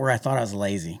the point where I thought I was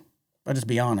lazy. I'll just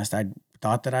be honest. I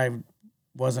thought that I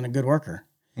wasn't a good worker,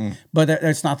 but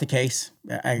that's not the case.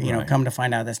 Come to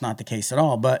find out that's not the case at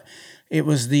all. But it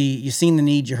was you seen the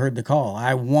need, you heard the call.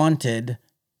 I wanted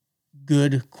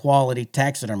good quality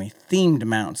taxidermy, themed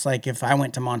mounts. Like if I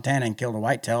went to Montana and killed a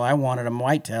whitetail, I wanted a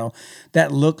whitetail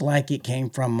that looked like it came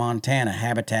from Montana,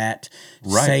 habitat,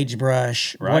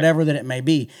 sagebrush, whatever that it may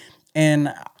be.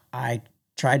 And I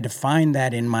tried to find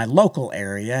that in my local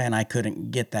area and I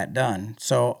couldn't get that done.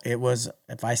 So it was,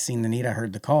 if I seen the need, I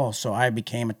heard the call. So I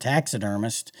became a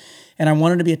taxidermist, and I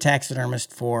wanted to be a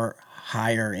taxidermist for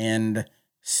higher end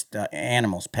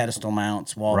animals, pedestal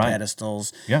mounts, wall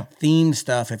pedestals, themed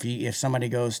stuff. If somebody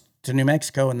goes to New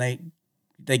Mexico and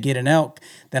they get an elk,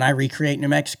 then I recreate New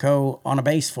Mexico on a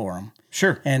base for them.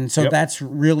 Sure. And so that's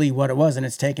really what it was. And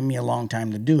it's taken me a long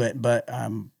time to do it, but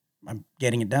I'm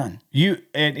getting it done.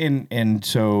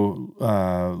 So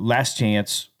Last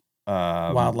Chance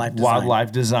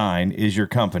Wildlife Design is your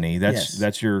company.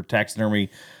 That's your taxidermy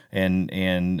and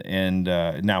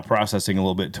now processing a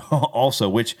little bit also,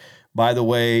 which, by the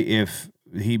way, if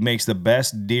he makes the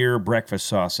best deer breakfast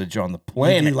sausage on the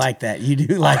planet. You do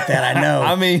like that. I know.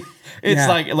 I mean, it's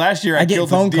like last year I get killed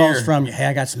phone the deer. calls from you. Hey,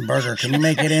 I got some burger. Can you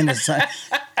make it into?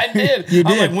 I did. You did.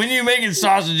 I'm like, when are you making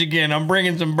sausage again? I'm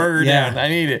bringing some burger down. I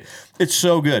need it. It's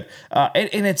so good.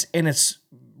 And it's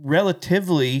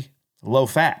relatively low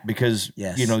fat because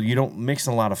you don't mix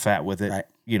a lot of fat with it. Right.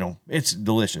 It's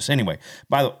delicious. Anyway,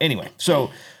 so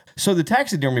the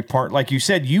taxidermy part, like you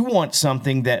said, you want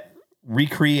something that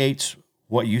recreates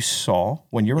what you saw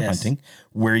when you were hunting,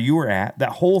 where you were at, that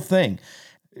whole thing.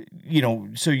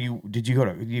 So you go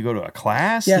to a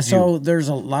class? Yeah, there's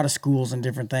a lot of schools and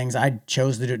different things. I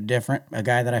chose to do it different. A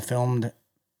guy that I filmed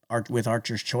with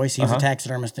Archer's Choice, he was a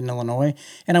taxidermist in Illinois,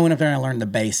 and I went up there and I learned the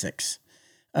basics.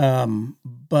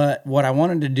 But what I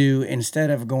wanted to do, instead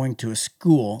of going to a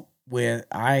school,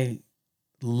 I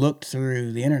looked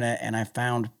through the internet and I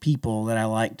found people that I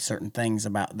liked certain things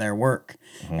about their work,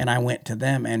 and I went to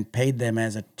them and paid them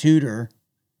as a tutor.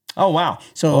 Oh, wow.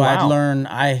 So I'd learn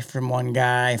from one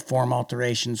guy, form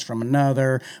alterations from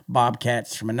another,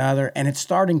 bobcats from another, and it's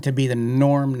starting to be the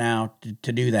norm now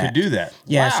to do that.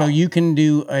 Yeah, wow. So you can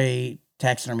do a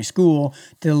taxidermy school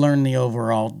to learn the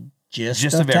overall gist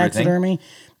of taxidermy,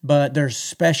 but there's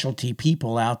specialty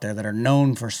people out there that are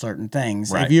known for certain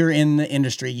things. Right. If you're in the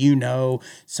industry,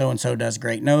 so-and-so does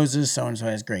great noses, so-and-so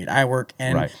has great eye work,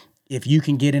 and if you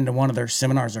can get into one of their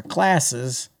seminars or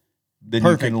classes, then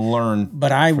perfect. You can learn.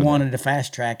 But I wanted to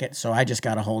fast track it, so I just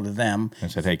got a hold of them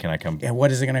and said, "Hey, can I come? And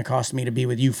what is it going to cost me to be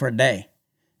with you for a day?"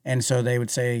 And so they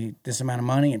would say this amount of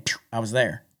money, and I was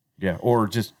there. Yeah, or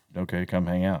just come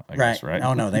hang out. I guess, right?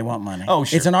 Oh no, they want money. Oh,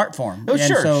 sure. It's an art form. Oh,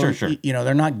 sure.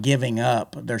 They're not giving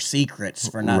up their secrets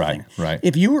for nothing. Right.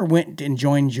 If you went and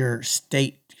joined your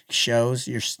state shows,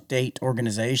 your state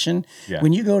organization,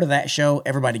 when you go to that show,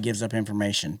 everybody gives up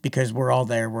information because we're all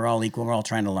there, we're all equal, we're all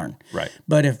trying to learn. Right.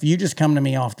 But if you just come to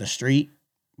me off the street,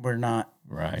 we're not.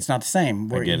 Right. It's not the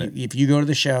same. I get it. If you go to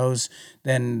the shows,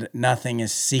 then nothing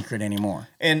is secret anymore.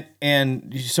 And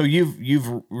so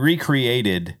you've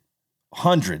recreated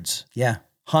hundreds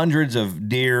of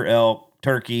deer, elk,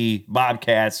 turkey,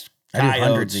 bobcats, coyotes. I do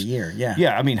hundreds a year.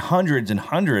 Yeah. I mean, hundreds and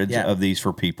hundreds of these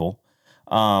for people.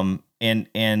 And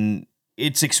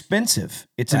it's expensive.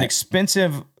 It's an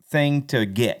expensive thing to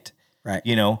get. Right.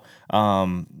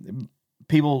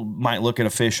 People might look at a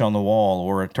fish on the wall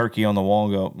or a turkey on the wall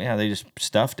and go, "Yeah, they just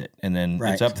stuffed it," and then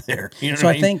it's up there. So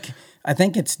I think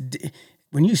it's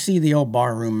when you see the old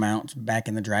barroom mounts back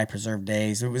in the dry preserve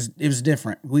days, it was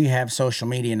different. We have social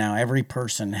media now. Every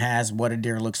person has what a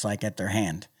deer looks like at their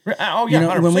hand. Oh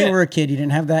yeah, when we were a kid, you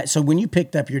didn't have that. So when you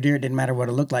picked up your deer, it didn't matter what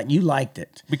it looked like. You liked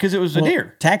it because it was a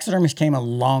deer. Taxidermists came a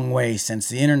long way since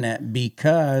the internet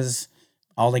because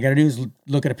all they got to do is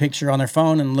look at a picture on their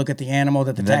phone and look at the animal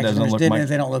that the taxidermist did, and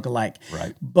they don't look alike.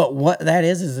 Right. But what that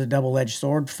is a double-edged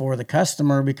sword for the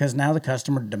customer because now the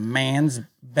customer demands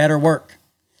better work.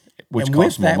 Which and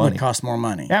costs with that more money. would cost more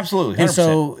money. Absolutely. 100%. And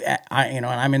so and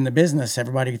I'm in the business.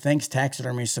 Everybody thinks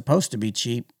taxidermy is supposed to be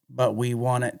cheap, but we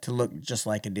want it to look just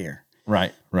like a deer.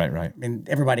 Right. And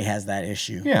everybody has that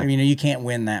issue. Yeah. You can't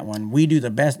win that one. We do the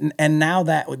best. And now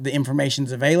that the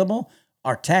information's available,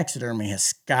 our taxidermy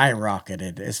has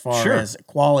skyrocketed as far as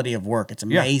quality of work. It's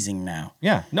amazing now.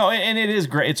 Yeah. No, and it is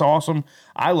great. It's awesome.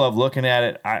 I love looking at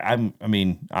it. I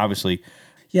mean, obviously,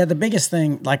 Yeah, the biggest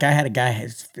thing, like I had a guy,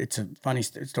 it's a funny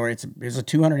story. It was a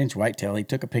 200-inch whitetail. He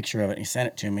took a picture of it and he sent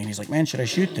it to me. And he's like, man, should I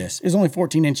shoot this? It was only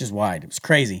 14 inches wide. It was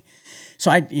crazy. So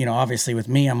obviously with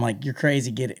me, I'm like, you're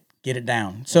crazy. Get it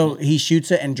down. So he shoots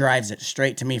it and drives it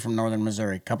straight to me from northern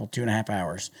Missouri, 2.5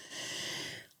 hours.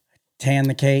 Tan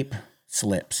the cape,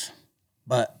 slips.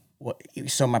 But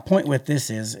so my point with this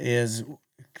is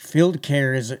field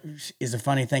care is a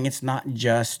funny thing. It's not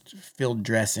just field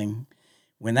dressing.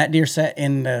 When that deer sat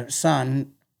in the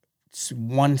sun,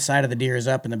 one side of the deer is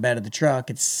up in the bed of the truck.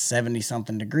 It's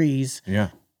 70-something degrees. Yeah.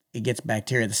 It gets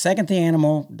bacteria. The second the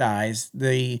animal dies,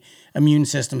 the immune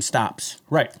system stops.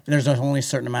 Right. There's only a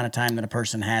certain amount of time that a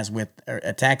person has with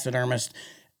a taxidermist,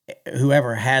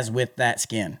 whoever has with that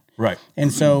skin. Right.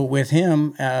 And so with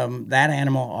him, that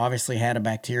animal obviously had a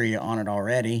bacteria on it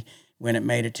already when it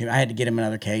made it to. I had to get him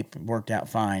another cape. It worked out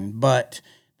fine. But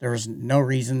there was no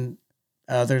reason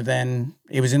other than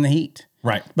it was in the heat.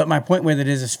 Right. But my point with it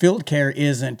is field care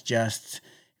isn't just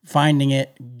finding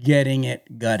it, getting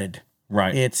it gutted.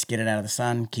 Right. It's get it out of the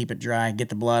sun, keep it dry, get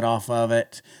the blood off of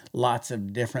it. Lots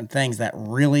of different things that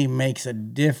really makes a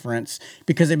difference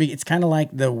because it's kind of like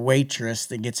the waitress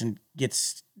that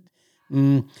gets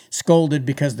scolded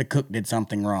because the cook did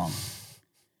something wrong.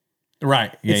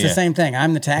 Right. Yeah, It's the same thing.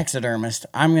 I'm the taxidermist.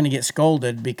 I'm going to get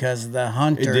scolded because the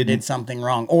hunter did something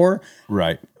wrong, or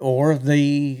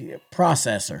the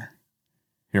processor.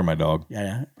 Hear my dog.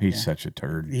 Yeah, He's such a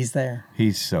turd. He's there.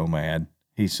 He's so mad.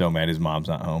 He's so mad his mom's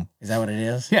not home. Is that what it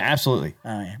is? Yeah, absolutely.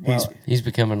 Oh, yeah. Well, He's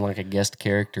becoming like a guest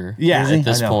character. Yeah, at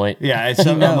this I know. point. Yeah, it's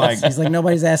he I'm knows. like, He's like,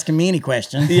 nobody's asking me any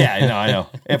questions. yeah, I know.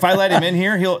 If I let him in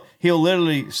here, he'll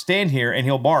literally stand here and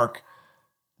he'll bark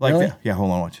like Really? that. Yeah,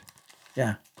 hold on, watch.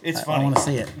 Yeah. It's I funny. want to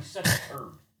see it. He's such a turd.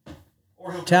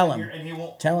 Or he'll Tell come in him. here and he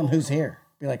won't. Tell him who's here.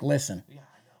 Be like, listen. Yeah,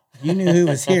 I know. If you knew who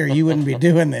was here, you wouldn't be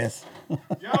doing this.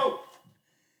 Joe.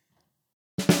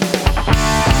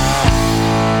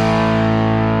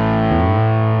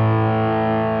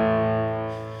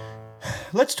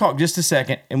 Let's talk just a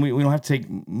second, and we don't have to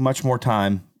take much more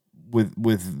time with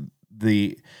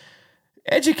the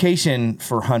education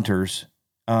for hunters.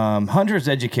 Hunters'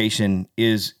 education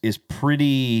is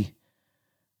pretty.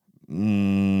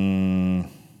 I'm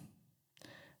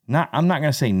not going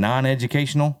to say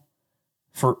non-educational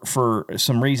for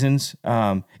some reasons.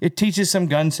 It teaches some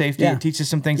gun safety. Yeah. It teaches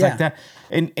some things like that.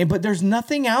 But there's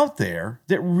nothing out there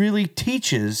that really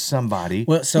teaches somebody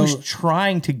who's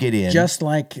trying to get in. Just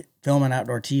like film and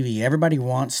outdoor TV, everybody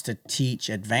wants to teach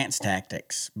advanced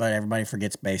tactics, but everybody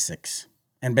forgets basics.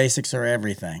 And basics are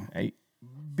everything.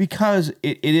 Because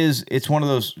it's one of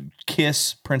those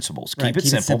KISS principles. Keep it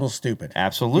simple, stupid.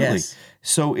 Absolutely. Yes.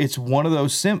 So it's one of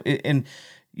those and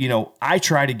I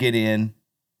try to get in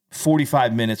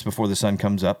 45 minutes before the sun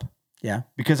comes up. Yeah.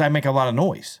 Because I make a lot of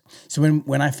noise. So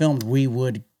when I filmed, we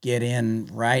would get in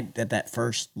right at that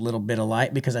first little bit of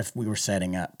light because we were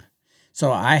setting up. So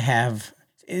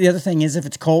the other thing is if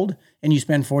it's cold and you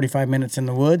spend 45 minutes in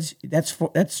the woods, that's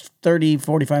 30,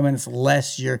 45 minutes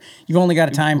less. You've only got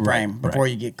a time frame before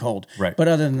you get cold. Right. But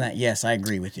other than that, yes, I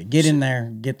agree with you. Get in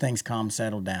there, get things calm,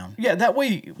 settle down. Yeah, that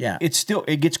way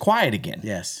it gets quiet again.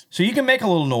 Yes. So you can make a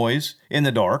little noise in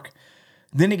the dark,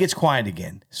 then it gets quiet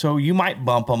again. So you might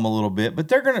bump them a little bit, but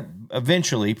they're going to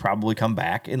eventually probably come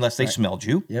back unless they smelled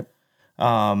you. Yep.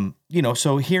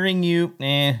 So hearing you,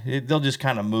 they'll just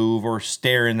kind of move or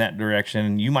stare in that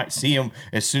direction. You might see them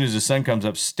as soon as the sun comes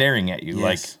up staring at you,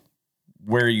 like,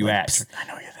 where are you at? Psst, I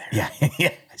know you're there. Yeah.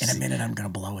 In a minute, I'm going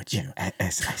to blow at you. I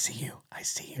see you. I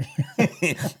see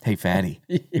you. Hey, fatty,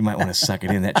 you might want to suck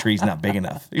it in. That tree's not big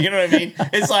enough. You know what I mean?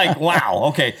 It's like, wow.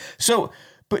 Okay. So,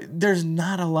 but there's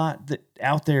not a lot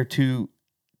out there to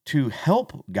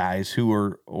help guys who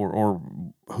are, or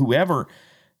whoever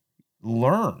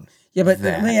learn. Yeah, but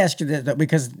let me ask you this, though,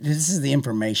 because this is the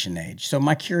information age. So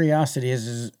my curiosity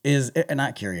is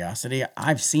not curiosity.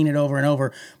 I've seen it over and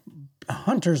over.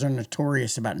 Hunters are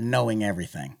notorious about knowing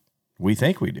everything. We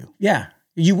think we do. Yeah.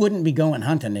 You wouldn't be going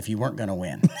hunting if you weren't going to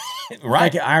win.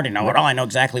 Right. Like, I already know it all. I know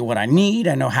exactly what I need.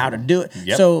 I know how to do it.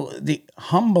 Yep. So the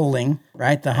humbling,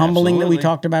 right? The humbling that we Absolutely.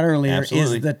 talked about earlier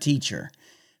Absolutely. is the teacher.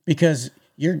 Because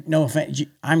you're, no offense,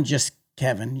 I'm just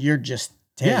Kevin. You're just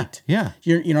Tate. Yeah.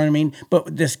 You know what I mean?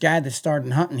 But this guy that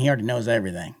started hunting, he already knows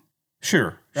everything.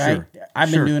 Sure. Right?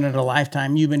 I've been doing it a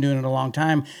lifetime. You've been doing it a long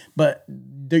time. But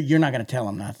you're not going to tell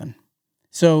him nothing.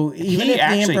 So even if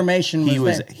the information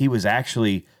was there, he was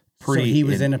actually pretty. So he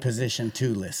was in a position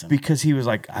to listen because he was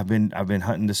like, I've been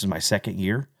hunting. This is my second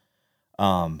year.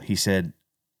 He said,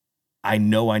 I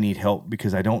know I need help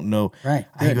because I don't know. Right.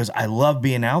 He Good. goes, I love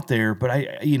being out there, but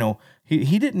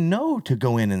he didn't know to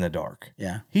go in the dark.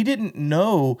 Yeah. He didn't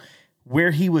know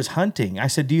where he was hunting. I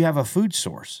said, do you have a food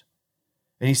source?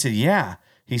 And he said, yeah.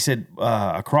 He said,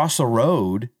 across the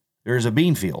road, there's a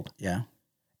bean field. Yeah.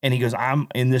 And he goes, I'm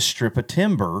in this strip of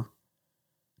timber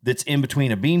that's in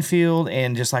between a bean field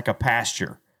and just like a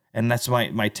pasture. And that's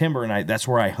my timber, and that's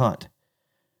where I hunt.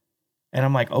 And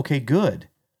I'm like, okay, good.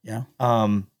 Yeah.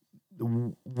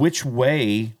 Which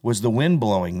way was the wind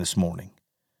blowing this morning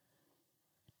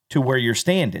to where your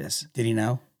stand is? Did he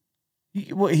know?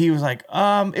 He was like,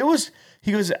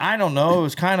 he goes, I don't know. It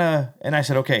was kind of, and I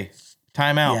said, okay,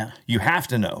 time out. Yeah. You have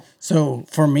to know. So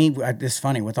for me, it's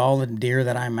funny, with all the deer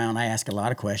that I mount, I ask a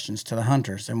lot of questions to the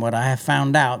hunters. And what I have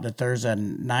found out, that there's a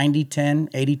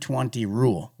 90-10, 80-20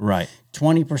 rule. Right.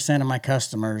 20% of my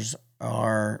customers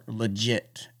are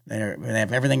legit. They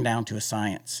have everything down to a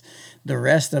science. The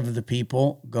rest of the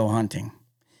people go hunting.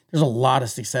 There's a lot of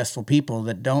successful people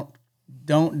that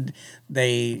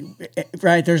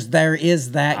there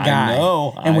is that guy. I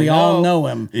know. And we all know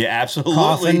him. Yeah, absolutely.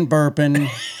 Coughing, burping,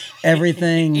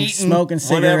 everything, Eating, smoking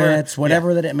cigarettes,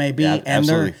 whatever that it may be. Yeah, and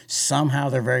absolutely.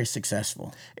 they're very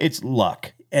successful. It's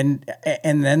luck. And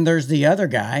then there's the other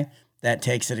guy that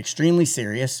takes it extremely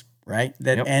serious, right?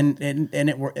 That Yep. and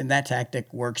that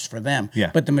tactic works for them.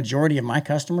 Yeah. But the majority of my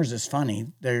customers is funny.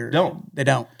 They don't.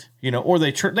 Or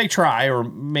they try, or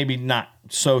maybe not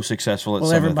so successful at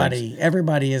Well, some of the things.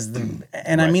 everybody is the,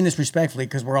 and I mean this respectfully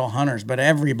because we're all hunters, but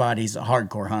everybody's a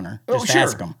hardcore hunter. Just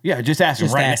ask them. Yeah, just ask them.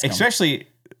 Just Right. ask 'em. Especially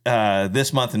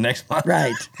this month and next month.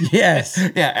 Right. Yes.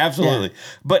 Yeah, absolutely.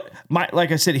 But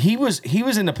like I said, he was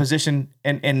in a position,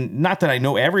 and not that I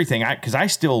know everything, because I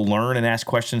still learn and ask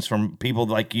questions from people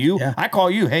like you. Yeah. I call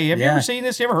you, hey, have you Yeah. ever seen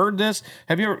this? You ever heard this?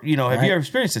 Have you ever, have you ever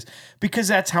experienced this? Because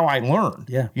that's how I learn.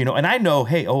 Yeah. And I know,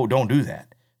 hey, don't do that.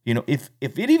 If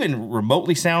it even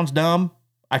remotely sounds dumb,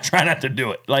 I try not to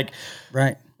do it. Like,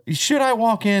 Right. should I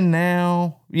walk in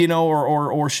now?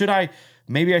 Or should I?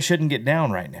 Maybe I shouldn't get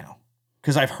down right now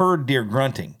because I've heard deer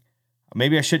grunting.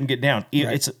 Maybe I shouldn't get down.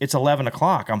 Right. It's 11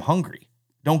 o'clock. I'm hungry.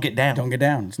 Don't get down. Don't get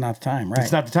down. It's not the time. Right.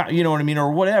 It's not the time. You know what I mean,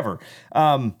 or whatever.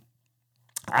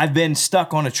 I've been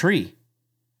stuck on a tree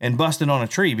and busted on a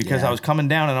tree because Yeah. I was coming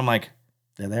down, and I'm like,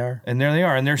 There they are. and there they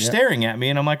are, and they're staring at me,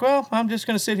 and I'm like, well, I'm just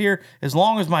going to sit here as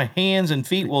long as my hands and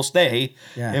feet will stay,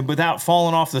 Yeah. and without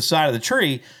falling off the side of the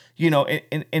tree,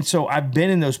 and so I've been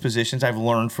in those positions. I've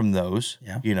learned from those,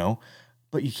 Yeah.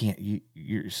 but you can't.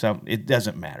 It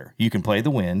doesn't matter. You can play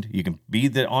the wind. You can be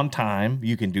on time.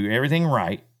 You can do everything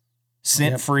right,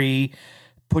 scent free.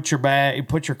 Put your bag.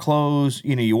 Put your clothes.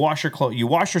 You wash your clothes. You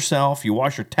wash yourself. You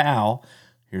wash your towel.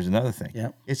 Here's another thing.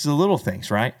 Yep. It's the little things,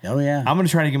 right? Oh yeah. I'm going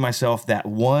to try to give myself that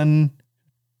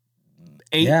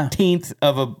 1/18th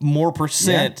of a more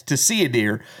percent to see a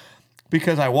deer,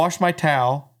 because I wash my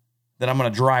towel that I'm going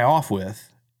to dry off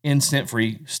with in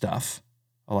scent-free stuff.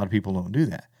 A lot of people don't do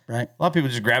that. Right. A lot of people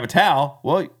just grab a towel.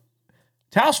 Well,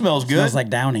 towel smells good. Smells like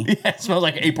Downy. Yeah, it smells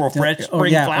like April fresh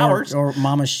spring flowers. Or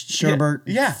Mama Sherbert.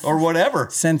 Yeah, or whatever.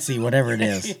 Scentsy, whatever it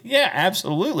is. Yeah,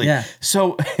 absolutely. Yeah.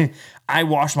 So I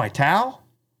wash my towel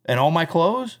and all my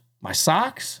clothes, my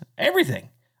socks, everything.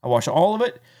 I wash all of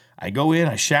it. I go in,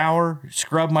 I shower,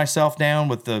 scrub myself down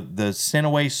with the scent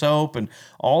away soap and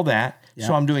all that. Yeah.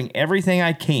 So I'm doing everything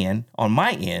I can on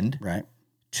my end Right.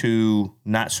 to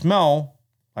not smell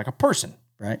like a person.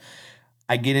 Right.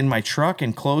 I get in my truck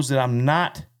and clothes that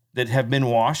have been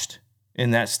washed in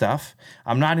that stuff.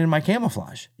 I'm not in my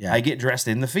camouflage. Yeah. I get dressed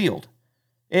in the field,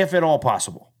 if at all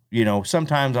possible.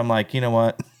 Sometimes I'm like, you know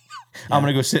what? I'm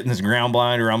going to go sit in this ground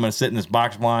blind, or I'm going to sit in this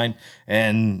box blind,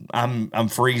 and I'm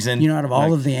freezing. Out of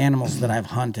all of the animals that I've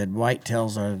hunted,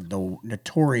 whitetails are the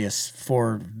notorious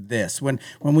for this. When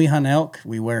we hunt elk,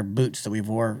 we wear boots that we've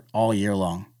wore all year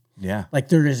long. Yeah. Like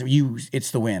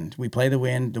it's the wind. We play the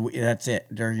wind. That's it.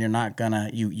 You're not gonna,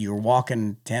 you're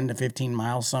walking 10 to 15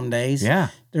 miles some days. Yeah.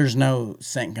 There's no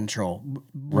scent control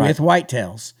Right. with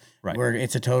whitetails, Right. where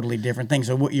it's a totally different thing.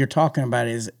 So what you're talking about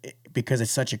is, because it's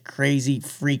such a crazy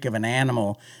freak of an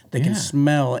animal that can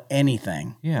smell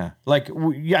anything. Yeah. Like,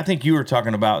 I think you were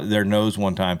talking about their nose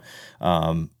one time.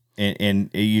 And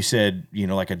you said,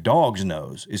 like a dog's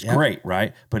nose is great,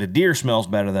 right? But a deer smells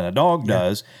better than a dog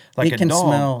does. Like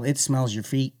It smells your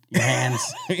feet, your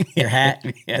hands, your hat,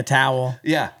 the towel,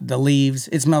 the leaves.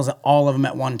 It smells all of them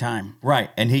at one time.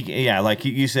 Right. And like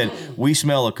you said, we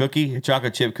smell a cookie, a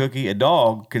chocolate chip cookie. A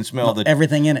dog can smell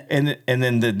everything in it. And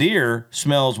then the deer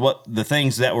smells what the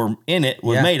things that were in it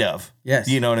was made of. Yes.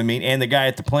 You know what I mean? And the guy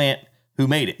at the plant who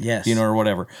made it. Yes. Or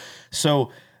whatever.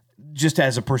 So just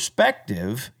as a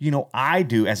perspective, I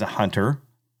do as a hunter,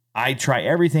 I try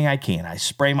everything I can. I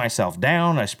spray myself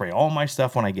down. I spray all my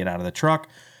stuff when I get out of the truck.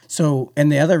 So, and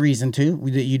the other reason too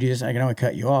that you do this, I can only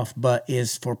cut you off, but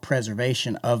is for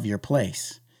preservation of your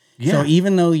place. Yeah. So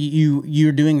even though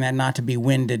you're doing that not to be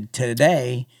winded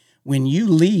today, when you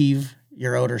leave,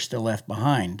 your odor's still left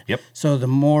behind. Yep. So the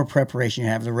more preparation you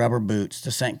have, the rubber boots,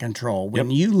 the scent control. When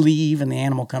Yep. you leave and the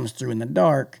animal comes through in the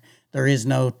dark, there is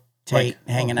no tape Like,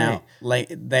 hanging okay. out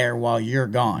there while you're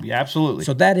gone. Yeah, absolutely.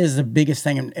 So that is the biggest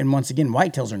thing. And once again,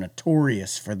 whitetails are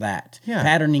notorious for that. Yeah.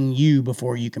 Patterning you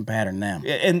before you can pattern them.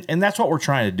 and that's what we're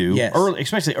trying to do. Yes.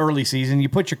 Especially early season. You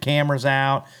put your cameras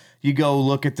out, you go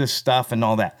look at this stuff and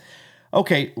all that.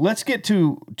 Okay, let's get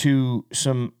to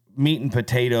some meat and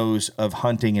potatoes of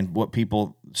hunting and what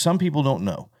some people don't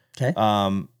know. Okay.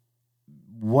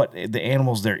 What the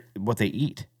animals what they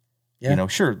eat. Yeah. You know,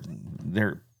 sure,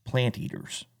 they're plant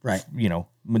eaters. Right. You know,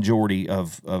 majority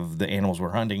of the animals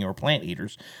we're hunting are plant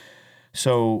eaters.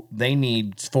 So they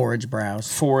need It's forage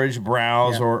browse.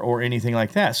 browse, Yeah. or anything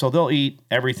like that. So they'll eat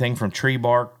everything from tree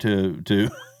bark to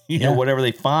you know, Yeah. whatever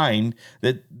they find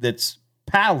that's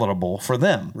palatable for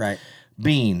them. Right.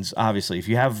 Beans, obviously. If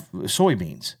you have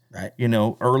soybeans, Right. you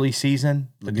know, early season,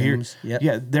 the deer, Legumes, yep.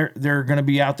 yeah, they're going to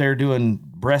be out there doing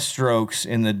breaststrokes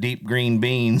in the deep green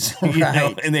beans, you know,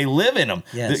 Right. and they live in them.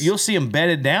 Yes. You'll see them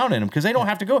bedded down in them because they don't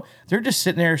have to go. They're just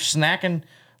sitting there snacking,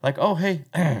 like, oh hey,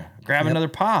 grab another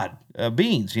pod of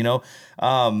beans, you know,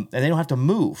 and they don't have to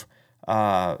move.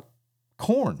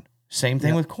 Corn, same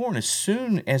thing with corn. As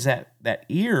soon as that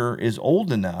ear is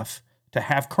old enough to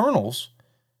have kernels,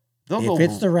 they'll go. If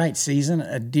it's the right season,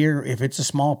 a deer, if it's a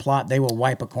small plot, they will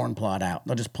wipe a corn plot out.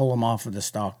 They'll just pull them off of the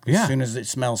stalk Yeah. as soon as it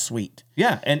smells sweet.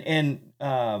 Yeah,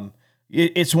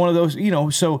 it's one of those, you know.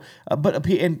 So, but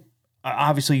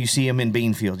obviously you see them in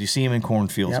bean fields, you see them in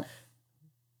cornfields, Yep.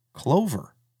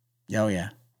 clover, Oh, yeah.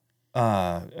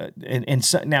 and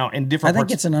so, now in I different. think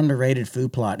parts, it's an underrated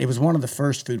food plot. It was one of the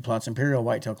first food plots. Imperial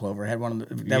whitetail clover had one of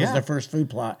that was Yeah. their first food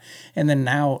plot. And then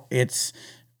now it's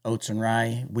oats and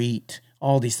rye, wheat,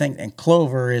 all these things. And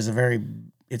clover is a very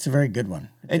good one.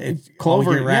 It's all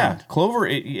clover, year round. clover.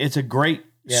 It's a great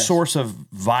Yes. source of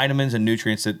vitamins and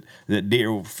nutrients that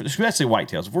deer, especially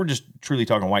whitetails. If we're just truly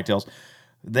talking whitetails,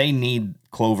 they need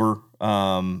clover.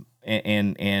 And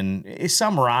it's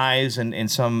some rye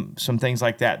and some things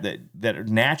like that are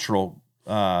natural.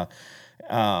 I've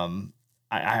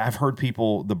heard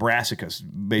people, the brassicas,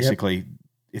 basically,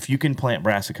 if you can plant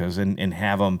brassicas and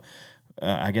have them,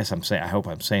 I hope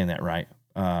I'm saying that right.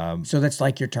 So that's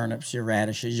like your turnips, your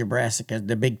radishes, your brassicas,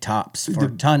 the big tops for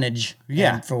tonnage.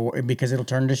 Yeah. And because it'll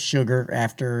turn to sugar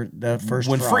after the first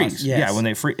when frost. freeze. Yes. Yeah, when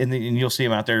they freeze, and you'll see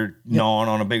them out there gnawing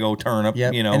on a big old turnip,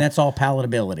 Yep. you know. And that's all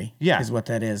palatability. Yeah. Is what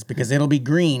that is. Because it'll be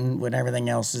green when everything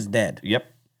else is dead. Yep.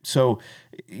 So,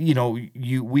 you know,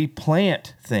 we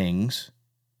plant things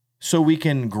so we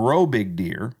can grow big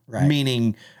deer, Right.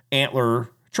 meaning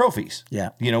antler trophies. Yeah.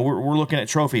 You know, we're looking at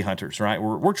trophy hunters, right?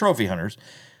 We're trophy hunters.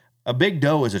 A big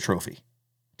doe is a trophy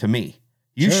to me.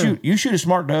 You Sure. shoot a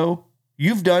smart doe,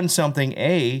 you've done something,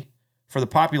 A, for the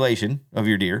population of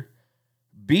your deer,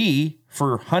 B,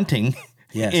 for hunting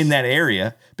Yes. in that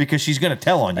area, because she's going to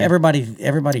tell on you.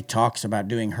 Everybody talks about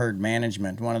doing herd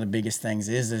management. One of the biggest things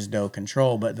is doe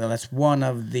control, but that's one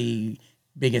of the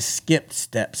biggest skipped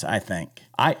steps, I think.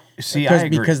 I agree.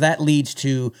 Because that leads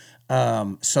to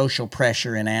social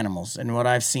pressure in animals. And what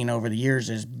I've seen over the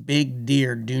years is big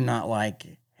deer do not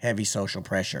like heavy social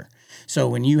pressure. So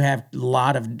when you have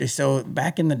so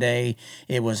back in the day,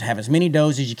 it was have as many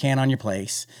does as you can on your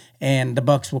place, and the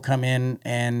bucks will come in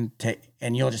and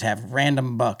you'll just have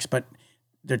random bucks. But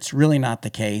that's really not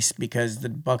the case, because the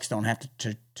bucks don't have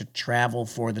to travel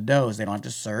for the does. They don't have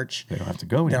to search. They don't have to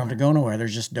go They anywhere. don't have to go nowhere.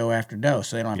 There's just doe after doe.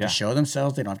 So they don't have Yeah. to show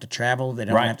themselves. They don't have to travel. They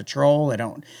don't Right. have to troll.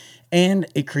 And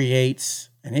it creates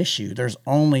an issue. There's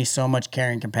only so much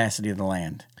carrying capacity of the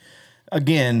land.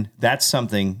 Again, that's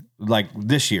something like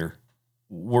this year.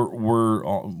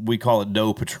 We call it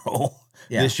doe patrol.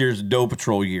 Yeah. This year's doe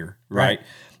patrol year, right?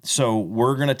 So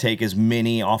we're going to take as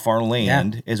many off our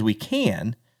land as we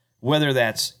can, whether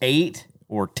that's 8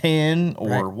 or 10 or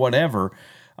Right. whatever.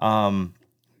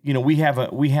 You know, we have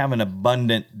an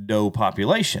abundant doe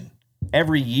population.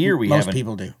 Every year Most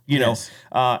people do. You Yes.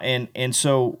 know, and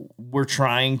so we're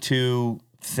trying to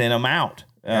thin them out.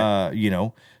 You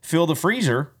know, fill the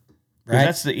freezer, because Right.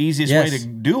 that's the easiest way Yes. to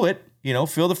do it. You know,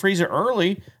 fill the freezer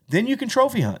early, then you can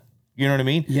trophy hunt. You know what I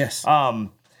mean? Yes. And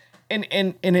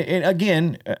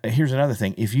again, here's another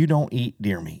thing: if you don't eat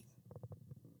deer meat,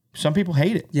 some people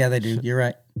hate it. Yeah, they do. You're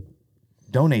right.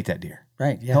 Donate that deer.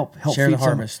 Right. Yeah. Help Share feed the some-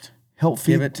 harvest. Help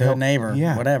feed. Give it to a neighbor.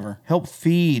 Yeah. Whatever. Help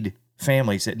feed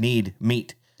families that need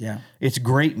meat. Yeah. It's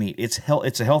great meat. It's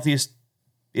the healthiest.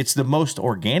 It's the most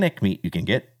organic meat you can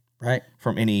get. Right.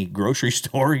 from any grocery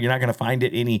store. You're not going to find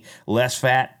it any less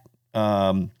fat,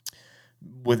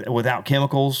 without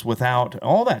chemicals, without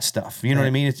all that stuff. You know what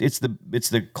I mean? It's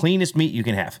the cleanest meat you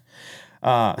can have.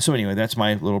 So anyway, that's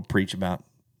my little preach about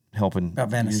helping. About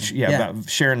venison. About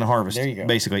sharing the harvest. There you go.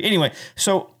 Basically. Anyway,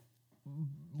 so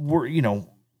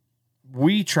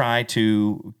we try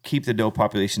to keep the doe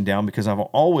population down because I've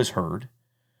always heard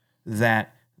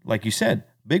that, like you said,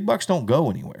 big bucks don't go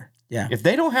anywhere. Yeah. If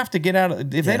they don't have to get out,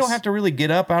 if they don't have to really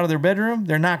get up out of their bedroom,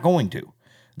 they're not going to.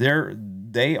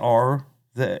 They are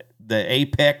the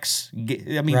apex.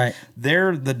 I mean, Right.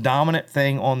 they're the dominant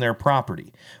thing on their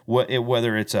property.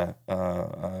 Whether it's a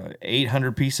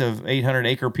 800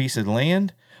 acre piece of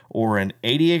land, or an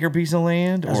 80 acre piece of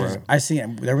land, or I see.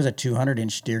 There was a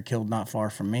 200-inch deer killed not far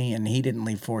from me, and he didn't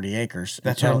leave 40 acres.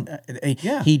 That's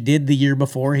He did the year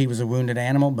before. He was a wounded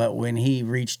animal, but when he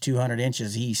reached 200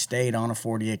 inches, he stayed on a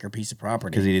 40-acre piece of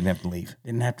property because he didn't have to leave.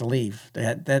 Didn't have to leave.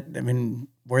 I mean,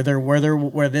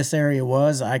 where this area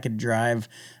was, I could drive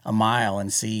a mile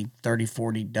and see 30,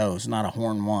 40 does, not a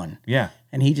horn one. Yeah.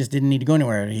 And he just didn't need to go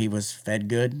anywhere. He was fed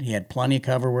good. He had plenty of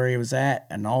cover where he was at,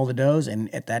 and all the does.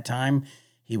 And at that time,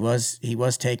 he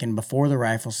was taken before the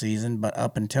rifle season, but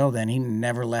up until then, he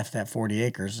never left that 40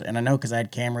 acres. And I know because I had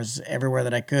cameras everywhere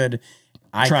that I could.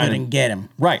 I couldn't get him.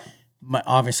 Right. But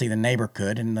obviously, the neighbor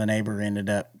could, and the neighbor ended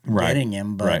up getting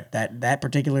him. But that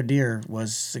particular deer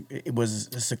was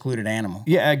a secluded animal.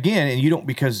 Yeah. Again, and you don't,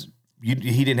 because he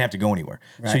didn't have to go anywhere.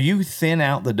 Right. So you thin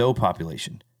out the doe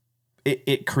population.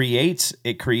 It creates,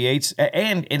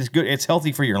 and it's good. It's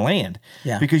healthy for your land,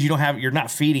 because you're not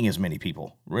feeding as many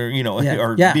people, or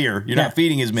deer. You're not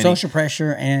feeding as many. Social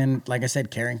pressure and, like I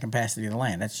said, carrying capacity of the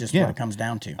land. That's just what it comes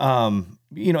down to. And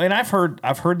I've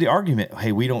heard the argument,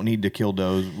 hey, we don't need to kill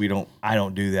does. I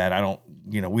don't do that.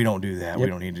 We don't do that. We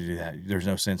don't need to do that. There's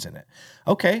no sense in it.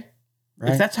 Okay.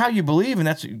 Right. If that's how you believe,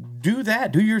 and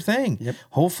do your thing. Yep.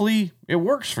 Hopefully it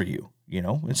works for you,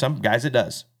 and some guys it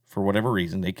does. For whatever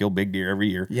reason, they kill big deer every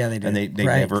year. Yeah, they do. And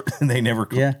they never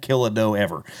kill a doe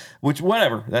ever. Which,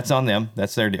 whatever, that's on them.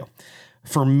 That's their deal.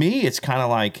 For me, it's kind of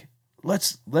like,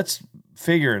 let's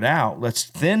figure it out. Let's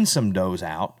thin some does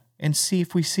out and see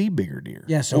if we see bigger deer.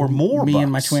 Yeah, so or more me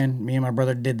bucks. and my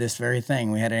brother did this very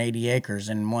thing. We had 80 acres,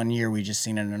 and 1 year we just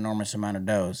seen an enormous amount of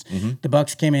does. Mm-hmm. The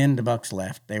bucks came in, the bucks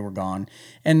left. They were gone.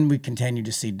 And we continued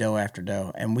to see doe after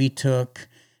doe. And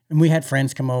we had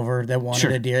friends come over that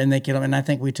wanted a deer, and they killed them. And I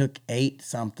think we took 8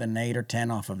 or 10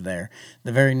 off of there.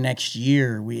 The very next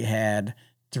year, we had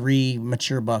 3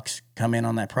 mature bucks come in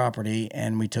on that property,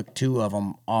 and we took 2 of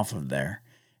them off of there.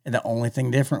 And the only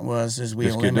thing different was we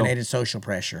eliminated social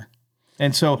pressure.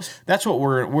 And so that's what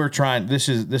we're trying. This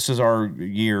is our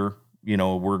year.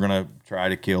 We're gonna try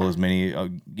to kill as many.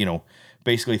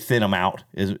 Basically thin them out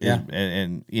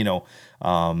and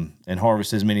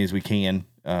harvest as many as we can.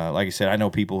 Like I said, I know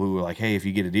people who are like, hey, if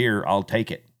you get a deer, I'll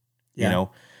take it.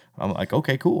 I'm like,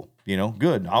 okay, cool.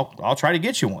 Good. I'll try to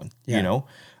get you one.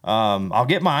 I'll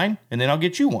get mine, and then I'll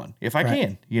get you one if I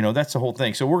can. That's the whole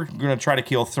thing. So we're going to try to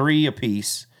kill 3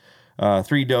 apiece,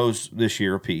 3 does this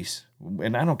year apiece.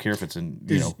 And I don't care if it's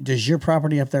Does your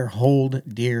property up there hold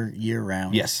deer year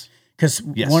round? Yes. Because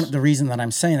the reason that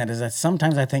I'm saying that is that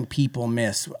sometimes I think people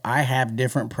miss. I have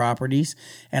different properties,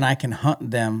 and I can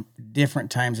hunt them different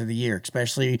times of the year,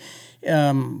 especially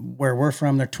where we're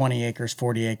from. They're 20 acres,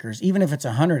 40 acres. Even if it's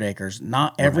 100 acres,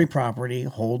 not every property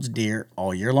holds deer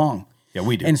all year long. Yeah,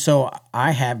 we do. And so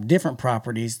I have different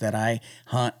properties that I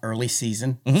hunt early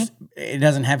season. Mm-hmm. It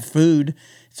doesn't have food,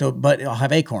 but I'll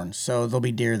have acorns, so there'll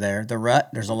be deer there. The rut,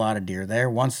 there's a lot of deer there.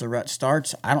 Once the rut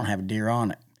starts, I don't have a deer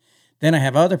on it. Then I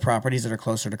have other properties that are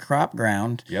closer to crop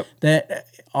ground that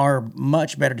are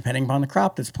much better depending upon the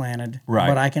crop that's planted. Right.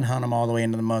 But I can hunt them all the way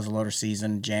into the muzzleloader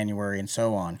season, January, and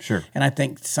so on. Sure. And I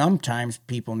think sometimes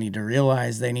people need to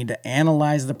realize they need to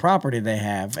analyze the property they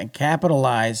have and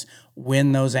capitalize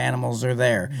when those animals are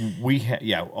there.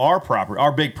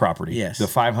 Our big property, the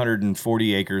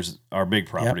 540 acres, our big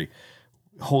property,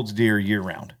 holds deer year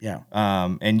round. Yeah.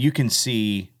 And you can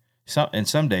see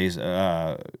some days,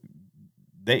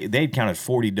 they'd counted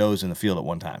 40 does in the field at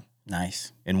one time.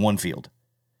 Nice. In one field.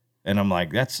 And I'm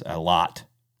like, that's a lot.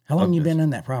 How long you been in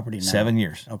that property now? 7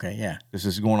 years. Okay, yeah. This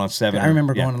is going on 7. I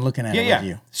remember going and looking at it with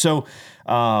you. So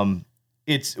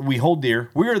we hold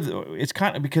deer. It's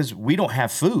kind of because we don't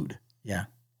have food. Yeah.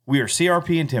 We are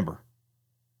CRP and timber.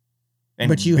 And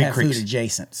but you have creeks. Food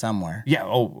adjacent somewhere. Yeah.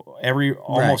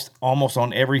 Almost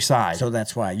on every side. So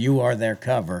that's why you are their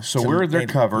cover. So we're their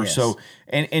cover. Yes. So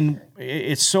and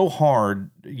it's so hard,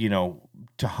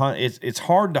 to hunt. It's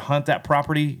hard to hunt that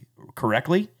property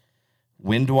correctly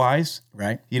wind-wise.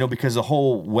 Right. Because the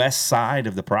whole west side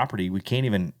of the property, we can't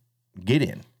even get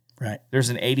in. Right. There's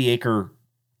an 80-acre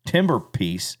timber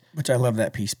piece. Which I love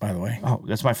that piece, by the way. Oh,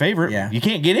 that's my favorite. Yeah. You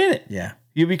can't get in it. Yeah.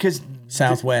 Because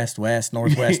Southwest, west,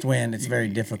 northwest wind, it's very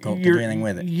difficult to do anything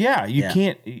with it. Yeah, you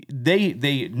can't.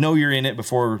 They know you're in it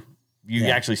before you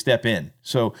actually step in.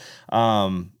 So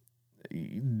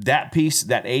that piece,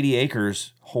 that 80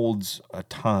 acres, holds a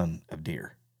ton of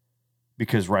deer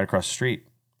because right across the street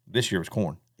this year was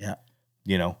corn. Yeah.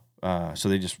 So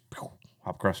they just hop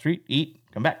across the street, eat,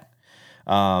 come back.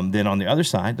 Then on the other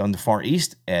side, on the far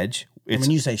east edge,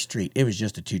 when you say street, it was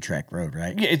just a 2-track road,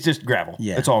 right? Yeah, it's just gravel.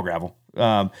 Yeah. It's all gravel.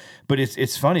 But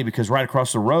it's funny because right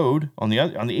across the road on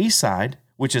the east side,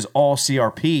 which is all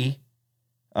CRP,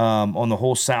 on the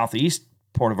whole southeast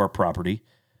part of our property,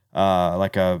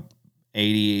 like a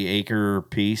 80-acre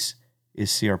piece is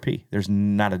CRP. There's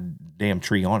not a damn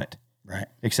tree on it, right?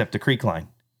 Except the creek line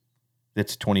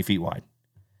that's 20 feet wide.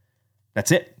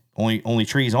 That's it. Only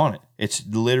trees on it. It's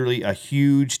literally a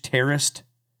huge terraced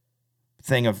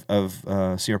thing of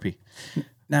CRP.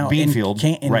 Now, bean field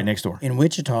right next door. In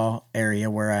Wichita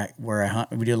area where I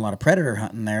hunt, we do a lot of predator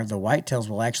hunting there. The whitetails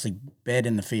will actually bed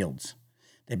in the fields.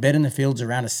 They bed in the fields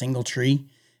around a single tree,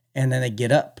 and then they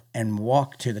get up and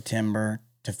walk to the timber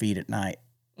to feed at night.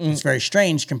 It's very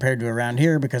strange compared to around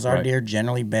here because our deer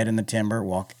generally bed in the timber,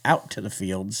 walk out to the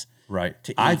fields. Right.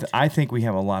 To eat. I think we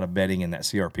have a lot of bedding in that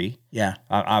CRP. Yeah.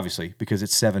 Obviously, because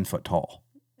it's 7 foot tall.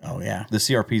 Oh, yeah. The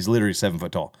CRP is literally 7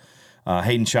 foot tall.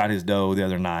 Hayden shot his doe the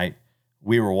other night.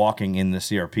 We were walking in the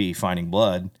CRP finding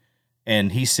blood,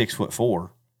 and he's 6'4",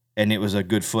 and it was a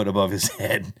good foot above his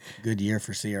head. Good year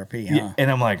for CRP, huh? Yeah, and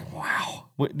I'm like, wow,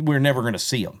 we're never going to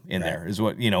see him in there. Is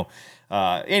what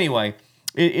Anyway,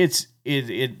 it's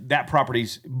that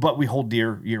property's, but we hold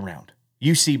deer year round.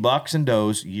 You see bucks and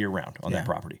does year round on that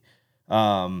property,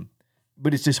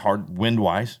 but it's just hard wind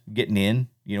wise getting in.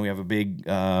 We have a big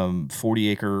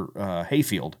 40-acre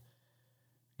hayfield.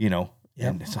 And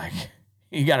it's like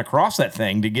you got to cross that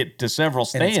thing to get to several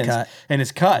stands, and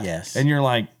it's cut. Yes, and you're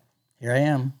like, here I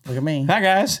am. Look at me. Hi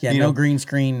guys. Yeah, no green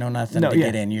screen, no nothing to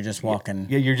get in. You're just walking.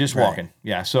 Yeah, you're just walking.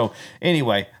 Yeah. So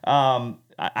anyway,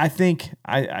 I think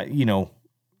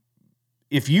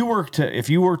if you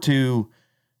were to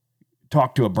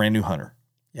talk to a brand new hunter,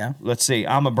 let's say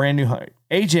I'm a brand new hunter.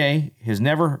 AJ has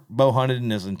never bow hunted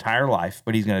in his entire life,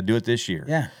 but he's going to do it this year.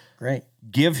 Yeah, great.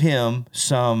 Give him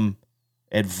some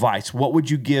advice.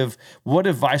 What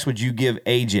advice would you give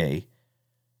AJ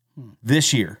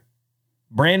this year?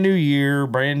 Brand new year,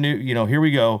 brand new, here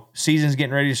we go. Season's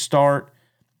getting ready to start.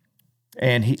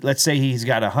 And let's say he's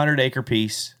got 100-acre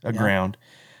piece of ground.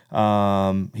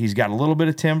 He's got a little bit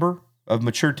of timber, of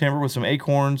mature timber with some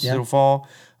acorns that'll fall.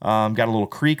 Got a little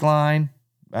creek line.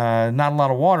 Not a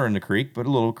lot of water in the creek, but a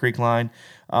little creek line.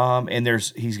 And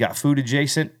he's got food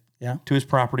adjacent to his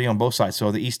property on both sides.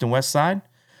 So the east and west side,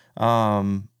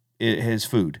 it has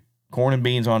food, corn and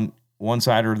beans on one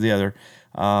side or the other.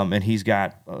 And he's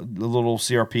got a little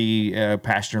CRP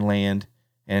pasture land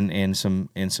and some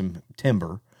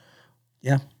timber.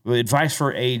 Yeah. Advice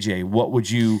for AJ, what would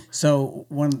you? So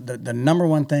the number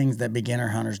one things that beginner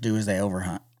hunters do is they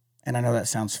overhunt. And I know that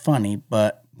sounds funny,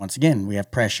 but once again, we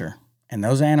have pressure. And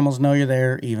those animals know you're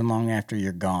there even long after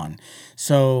you're gone.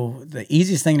 So the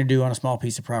easiest thing to do on a small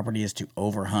piece of property is to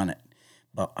overhunt it.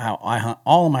 But how I hunt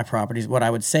all of my properties, what I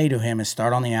would say to him is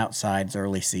start on the outsides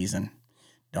early season.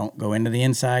 Don't go into the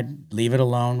inside. Leave it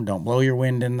alone. Don't blow your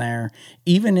wind in there.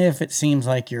 Even if it seems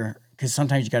like because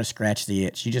sometimes you got to scratch the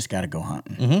itch. You just got to go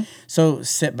hunting. Mm-hmm. So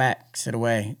sit back, sit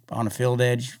away on a field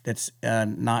edge that's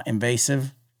not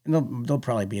invasive. And there'll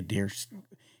probably be a deer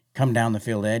come down the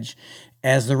field edge.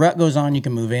 As the rut goes on, you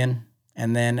can move in,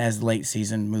 and then as the late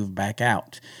season, move back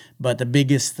out. But the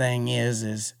biggest thing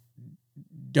is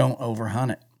don't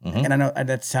overhunt it. Mm-hmm. And I know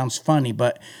that sounds funny,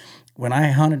 but when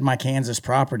I hunted my Kansas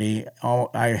property,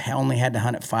 I only had to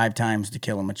hunt it 5 times to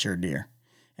kill a mature deer.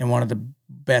 And one of the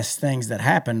best things that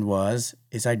happened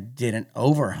is I didn't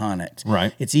overhunt it.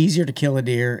 Right. It's easier to kill a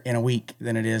deer in a week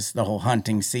than it is the whole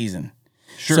hunting season.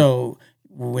 Sure. So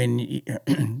when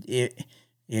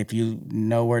if you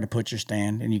know where to put your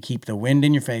stand and you keep the wind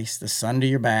in your face, the sun to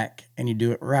your back, and you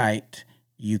do it right,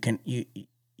 you can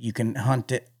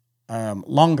hunt it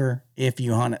longer if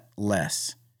you hunt it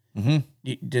less. Mm-hmm.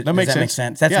 Does that make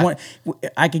sense? That's one.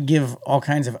 I could give all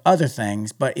kinds of other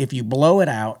things, but if you blow it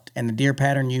out and the deer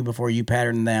pattern you before you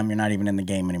pattern them, you're not even in the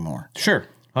game anymore. Sure,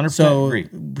 100% agree.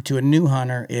 To a new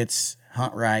hunter, it's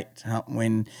hunt right, hunt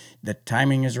when the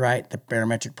timing is right, the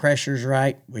barometric pressure is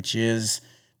right, which is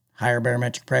higher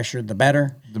barometric pressure, the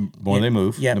better. The more they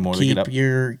move, Yeah, the more they get up.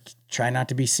 Try not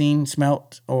to be seen,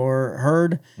 smelt, or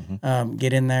heard.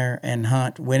 Get in there and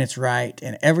hunt when it's right.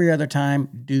 And every other time,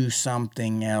 do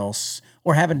something else.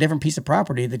 Or have a different piece of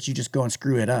property that you just go and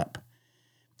screw it up.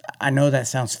 I know that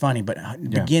sounds funny, but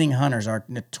beginning hunters are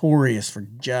notorious for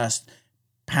just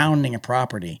pounding a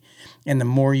property. And the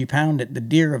more you pound it, the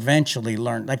deer eventually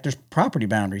learn. Like there's property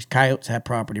boundaries. Coyotes have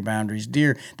property boundaries.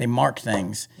 Deer, they mark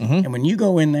things. And when you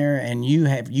go in there and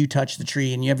you touch the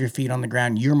tree and you have your feet on the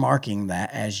ground, you're marking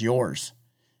that as yours.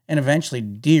 And eventually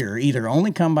deer either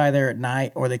only come by there at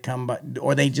night or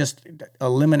they just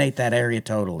eliminate that area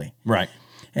totally. Right.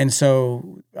 And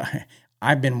so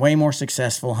I've been way more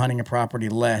successful hunting a property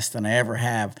less than I ever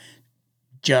have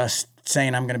just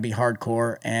saying I'm going to be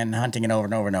hardcore and hunting it over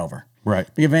and over and over. Right.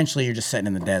 But eventually you're just sitting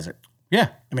in the desert. Yeah.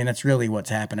 I mean, that's really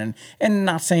what's happening. And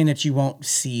not saying that you won't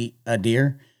see a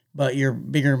deer, but your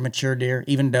bigger, mature deer,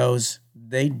 even does,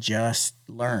 they just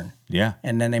learn. Yeah.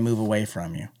 And then they move away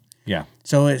from you. Yeah.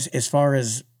 So as far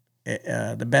as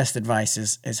the best advice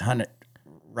is hunt it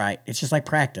right. It's just like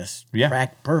practice. Yeah.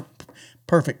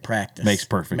 Perfect practice. Makes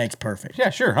perfect. Yeah,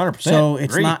 sure. 100%. So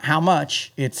it's not how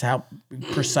much, it's how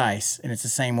precise. And it's the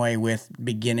same way with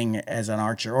beginning as an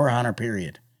archer or a hunter,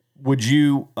 period. Would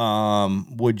you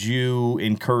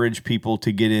encourage people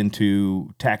to get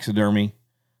into taxidermy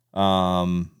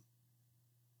as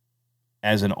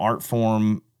an art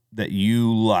form that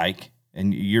you like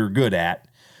and you're good at?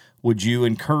 Would you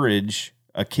encourage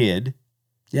a kid?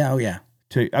 Yeah. Oh yeah.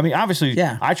 Obviously,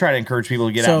 yeah. I try to encourage people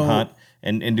to get out and hunt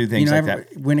and do things like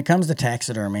that. When it comes to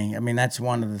taxidermy, I mean, that's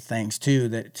one of the things too,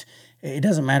 that it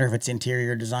doesn't matter if it's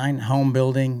interior design, home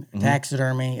building,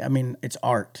 taxidermy. I mean, it's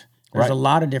art. There's a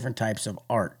lot of different types of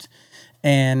art.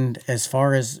 And as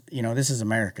far as, this is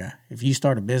America. If you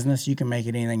start a business, you can make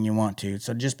it anything you want to.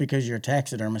 So just because you're a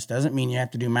taxidermist doesn't mean you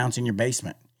have to do mounts in your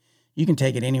basement. You can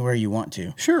take it anywhere you want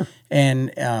to. Sure.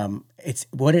 And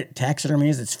taxidermy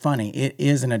is, it's funny. It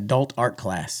is an adult art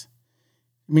class.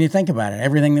 I mean, you think about it.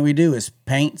 Everything that we do is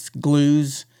paints,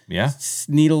 glues,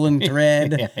 needle and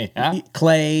thread,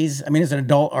 clays. I mean, it's an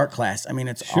adult art class. I mean,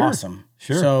 it's awesome.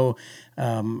 Sure. So,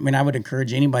 I would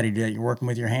encourage anybody to do it. You're working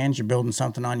with your hands. You're building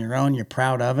something on your own. You're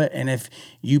proud of it. And if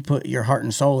you put your heart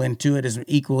and soul into it as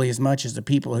equally as much as the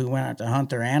people who went out to hunt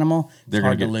their animal, it's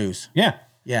hard to lose. Yeah.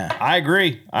 Yeah. I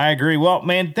agree. Well,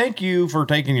 man, thank you for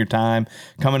taking your time,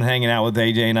 coming and hanging out with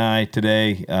AJ and I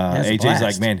today. AJ's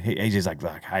like, man, AJ's like,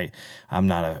 I'm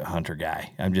not a hunter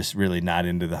guy. I'm just really not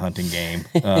into the hunting game.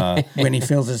 When he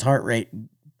feels his heart rate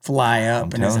fly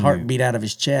up and his heart beat out of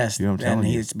his chest, then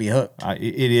he needs to be hooked.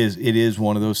 It is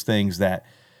one of those things that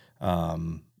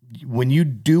when you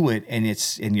do it and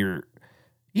you're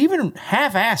even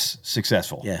half-ass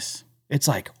successful. Yes. It's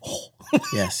like,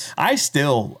 yes.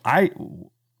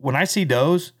 When I see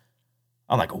does,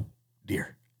 I'm like, oh,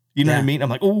 deer. You know what I mean? I'm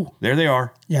like, oh, there they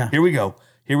are. Yeah. Here we go.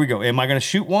 Am I going to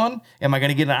shoot one? Am I going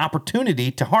to get an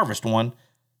opportunity to harvest one?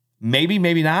 Maybe,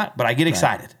 maybe not, but I get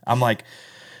excited. I'm like,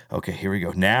 okay, here we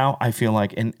go. Now I feel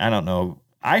like, and I don't know,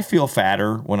 I feel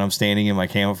fatter when I'm standing in my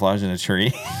camouflage in a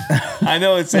tree. I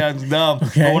know it sounds dumb,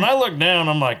 but when I look down,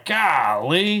 I'm like,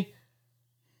 golly.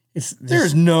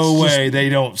 There's no way they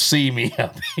don't see me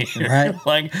up here. Right.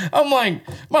 I'm like,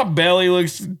 my belly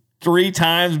looks 3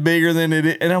 times bigger than it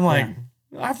is. And I'm like,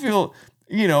 I feel,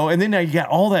 and then you got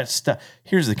all that stuff.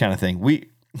 Here's the kind of thing. We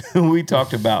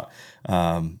talked about,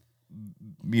 comic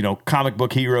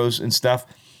book heroes and stuff.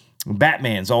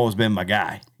 Batman's always been my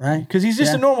guy. Right. Because he's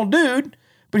just a normal dude,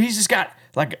 but he's just got,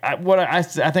 I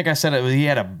think I said he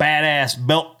had a badass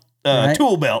belt,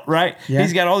 tool belt, right? Yeah.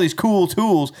 He's got all these cool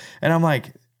tools. And I'm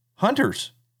like,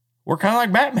 hunters, we're kind of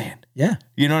like Batman. Yeah.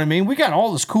 You know what I mean? We got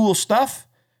all this cool stuff.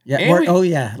 Yeah.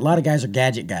 A lot of guys are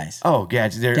gadget guys. Oh,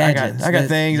 gadgets. I got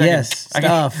things. Yes.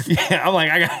 Stuff. I'm like,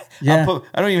 I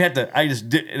don't even have to,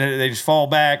 they just fall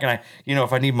back. And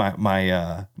if I need my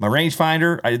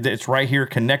rangefinder, it's right here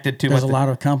connected to There's a lot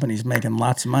of companies making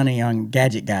lots of money on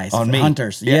gadget guys. On me.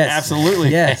 Hunters. Yeah, yes. absolutely.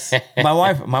 Yes. My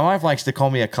wife likes to call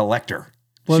me a collector.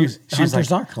 Well,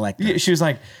 hunters are collectors. She was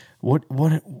like, what,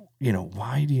 why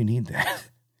do you need that?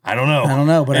 I don't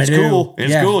know, but it's I do. Cool.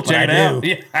 It's cool. Check it out.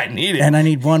 Yeah, I need it. And I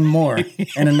need one more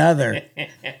and another.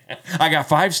 I got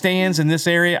 5 stands in this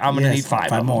area. I'm going to need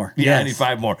 5 more. Yeah, I need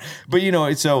 5 more. But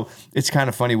it's kind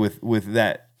of funny with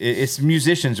that. It's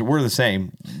musicians. We're the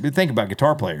same. Think about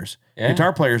guitar players. Yeah.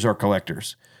 Guitar players are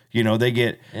collectors. They got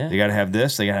to have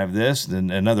this. They got to have this.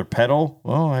 Then another pedal.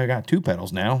 Well, I got 2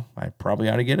 pedals now. I probably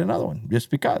ought to get another one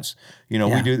just because. We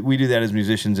do that as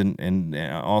musicians and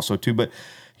also too. But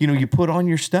you put on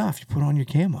your stuff. You put on your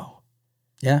camo.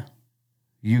 Yeah.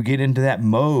 You get into that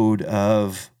mode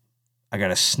of I got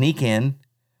to sneak in,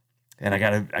 and I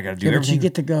got to do Yeah, but everything. you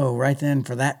get to go right then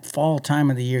for that fall time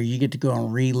of the year. You get to go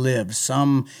and relive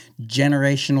some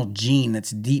generational gene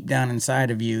that's deep down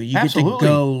inside of you. You Absolutely. get to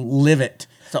go live it.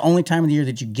 It's the only time of the year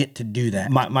that you get to do that.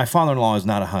 My father-in-law is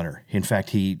not a hunter. In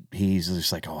fact, he's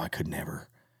just like, oh, I could never.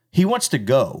 He wants to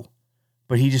go,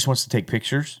 but he just wants to take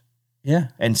pictures Yeah.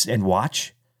 and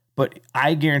watch. But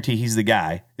I guarantee he's the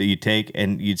guy that you take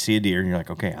and you'd see a deer and you're like,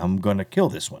 okay, I'm going to kill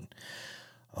this one.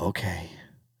 Okay.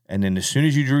 And then as soon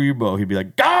as you drew your bow, he'd be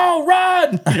like, go,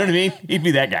 run! You know what I mean? He'd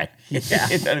be that guy. Yeah.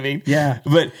 You know what I mean? Yeah.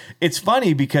 But it's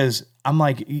funny because I'm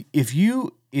like, if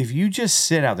you just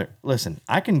sit out there, listen,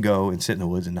 I can go and sit in the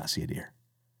woods and not see a deer.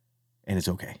 And it's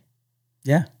okay.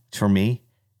 Yeah. For me,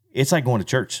 it's like going to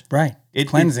church. Right.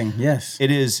 Cleansing. Yes.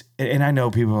 It is. And I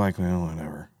know people are like, well,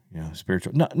 whatever,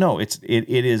 spiritual. No, it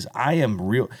is. I am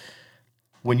real.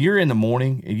 When you're in the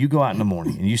morning and you go out in the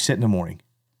morning and you sit in the morning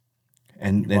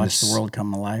and then watch the world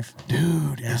come alive.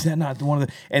 Dude, is that not one of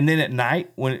the, and then at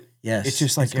night when Yes. it's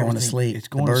just like it's going to sleep. It's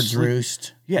going the to birds sleep.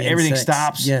 roost. Yeah, the everything insects.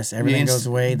 stops. Yes, everything goes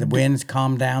away. The winds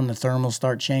calm down. The thermals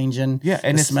start changing. Yeah,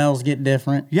 and the it's- smells get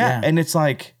different. Yeah, and it's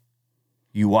like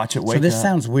you watch it wake So this up,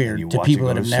 sounds and weird you to watch people it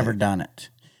that go have to never sleep. done it.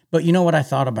 But you know what I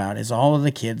thought about is all of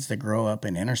the kids that grow up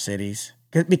in inner cities.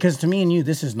 Because to me and you,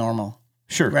 this is normal.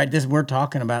 Sure. Right? We're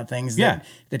talking about things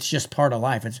that's just part of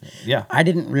life. Yeah. I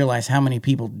didn't realize how many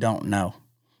people don't know.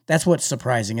 That's what's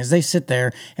surprising is they sit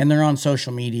there and they're on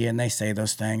social media and they say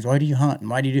those things. Why do you hunt? And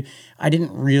why do you do? I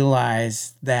didn't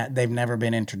realize that they've never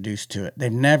been introduced to it. They've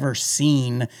never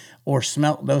seen or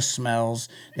smelt those smells.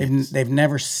 They've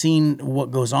never seen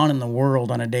what goes on in the world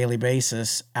on a daily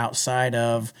basis outside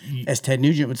of, as Ted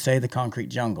Nugent would say, the concrete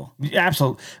jungle.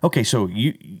 Absolutely. Okay, so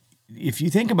if you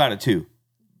think about it too,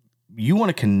 you want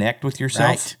to connect with yourself.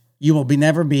 Right. You will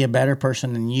never be a better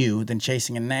person than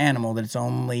chasing an animal that its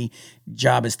only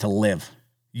job is to live.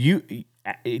 You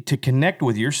to connect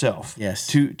with yourself. Yes.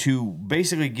 To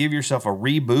basically give yourself a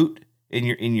reboot in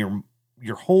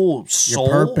your whole soul.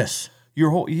 Your purpose. Your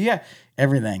whole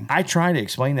Everything. I try to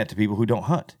explain that to people who don't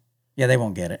hunt. Yeah, they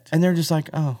won't get it. And they're just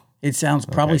like, oh. It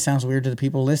probably sounds weird to the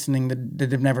people listening that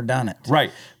have never done it.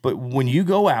 Right. But when you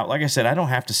go out, like I said, I don't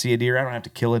have to see a deer. I don't have to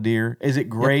kill a deer. Is it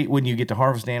great when you get to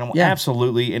harvest an animal? Yeah.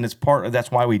 Absolutely. And it's that's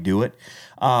why we do it.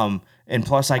 And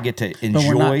plus I get to enjoy. But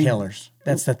we're not killers.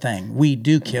 That's the thing. We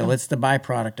do kill. It's the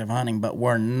byproduct of hunting, but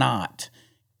we're not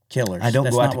killers. I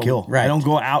don't go out to kill. Right. I don't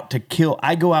go out to kill.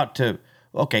 I go out to,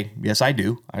 okay, yes, I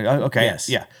do. Okay. Yes.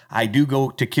 Yeah. I do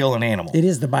go to kill an animal. It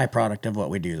is the byproduct of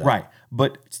what we do, though. Right.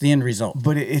 But It's the end result.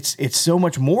 But it's so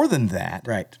much more than that.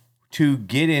 Right. To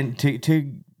get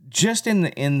to just in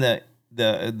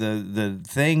the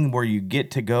thing where you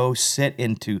get to go sit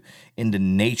into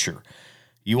nature.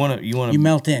 You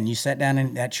melt in. You sit down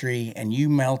in that tree and you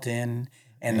melt in,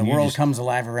 and the world comes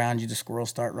alive around you. The squirrels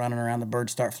start running around. The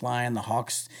birds start flying. The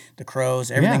hawks, the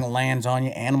crows, everything lands on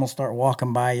you. Animals start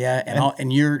walking by you,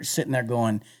 and you're sitting there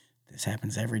going, "This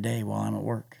happens every day while I'm at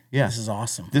work. Yeah. This is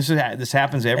awesome. This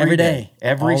happens Every day,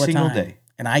 every all the single time. day."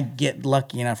 And I get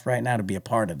lucky enough right now to be a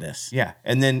part of this. Yeah,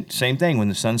 and then same thing when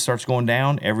the sun starts going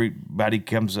down. Everybody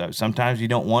comes up. Sometimes you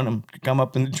don't want them to come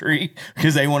up in the tree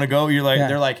because they want to go.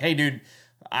 They're like, "Hey, dude,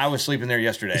 I was sleeping there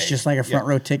yesterday." It's just like a front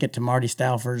row ticket to Marty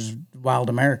Stauffer's Wild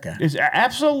America. It's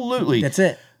absolutely. That's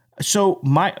it. So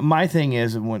my thing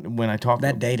is when I talk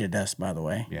That dated us, by the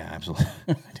way. Yeah, absolutely.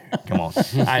 Dude, come on.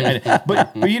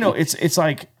 But it's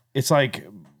like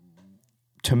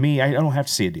to me, I don't have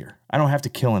to see a deer. I don't have to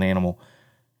kill an animal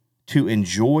to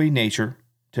enjoy nature,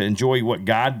 to enjoy what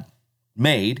God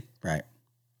made. Right.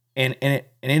 And it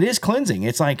is cleansing.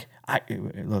 It's like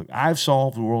I've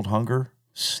solved world hunger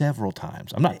several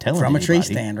times. I'm not telling from anybody. a tree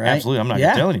stand, right? Absolutely, I'm not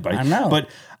gonna tell anybody. I know. But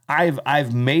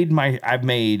I've made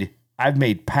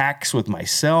pacts with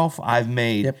myself. I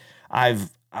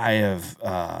have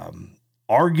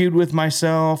argued with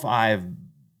myself. I've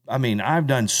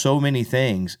done so many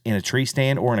things in a tree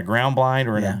stand or in a ground blind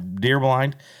or in a deer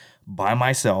blind by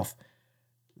myself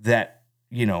that,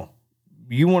 you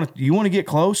want to get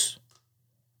close,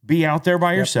 be out there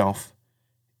by yourself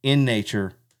in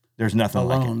nature. There's nothing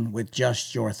like it. Alone with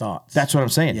just your thoughts. That's what I'm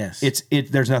saying. Yes.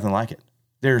 There's nothing like it.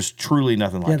 There's truly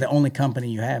nothing like Yeah, it. the only company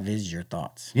you have is your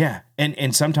thoughts. Yeah.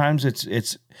 And sometimes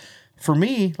it's for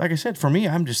me, like I said,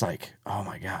 I'm just like, oh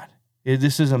my God,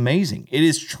 this is amazing. It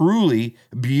is truly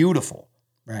beautiful.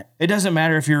 Right. It doesn't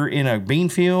matter if you're in a bean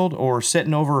field or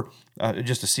sitting over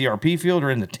just a CRP field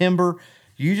or in the timber.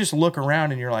 You just look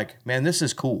around and you're like, man, this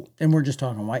is cool. And we're just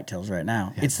talking whitetails right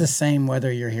now. Yeah. It's the same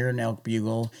whether you're here in Elk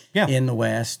Bugle in the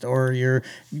West or you're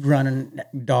running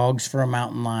dogs for a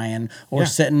mountain lion or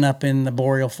sitting up in the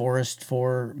boreal forest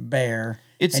for bear.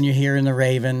 and you're hearing the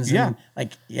ravens. Yeah. And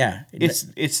like, yeah. It's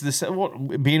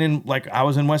being in, like, I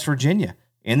was in West Virginia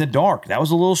in the dark. That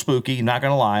was a little spooky. Not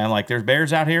gonna lie. I'm like, there's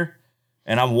bears out here,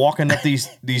 and I'm walking up these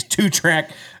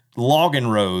 2-track logging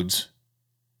roads,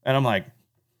 and I'm like,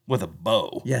 with a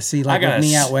bow. Yeah, see, like with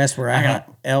me out west where I hunt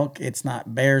elk, it's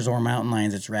not bears or mountain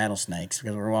lions, it's rattlesnakes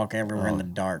because we're walking everywhere in the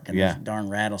dark, and there's darn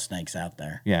rattlesnakes out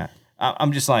there. Yeah.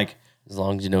 I'm just like, As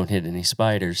long as you don't hit any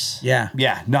spiders. Yeah.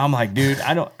 yeah. No, I'm like, dude,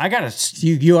 I gotta.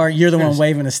 You're the one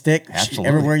waving a stick Absolutely.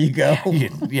 everywhere you go.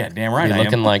 Yeah, damn right. You're I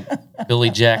looking am. like Billy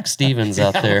Jack Stevens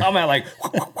out there. I'm at like,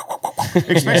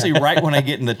 especially right when I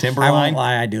get in the timber I line. won't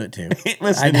lie, I do it too.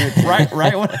 Listen,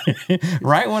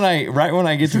 right when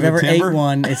I get to If you've the ever timber, ate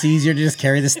one, it's easier to just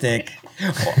carry the stick.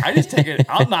 I just take it.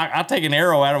 I'll take an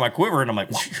arrow out of my quiver, and I'm like,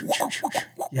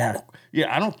 Yeah.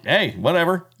 yeah, I don't. Hey,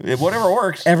 whatever, whatever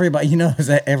works. Everybody,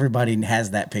 everybody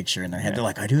has that picture in their head. They're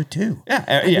like, I do it too.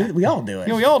 Yeah, yeah. We all do it.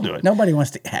 Yeah, we all do it. Nobody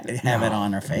wants to have it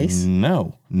on their face.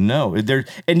 No.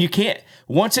 And you can't.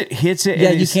 Once it hits it, Yeah,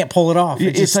 and you can't pull it off.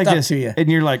 It's just like stuck this, to you. and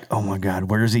you're like, oh my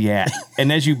god, where's he at? And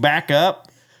as you back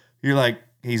up, you're like,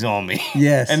 he's on me.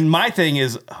 Yes. And my thing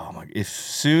is, oh my, if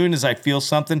soon as I feel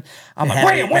something, I'm like,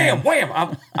 Have wham, it, wham,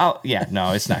 wham. Yeah,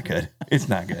 no, it's not good. It's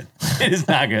not good. It is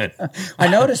not good. I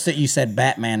noticed that you said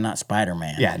Batman, not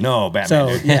Spider-Man. Yeah, no, Batman. So,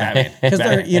 dude. yeah. Batman. Because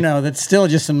Batman. that's still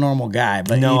just a normal guy,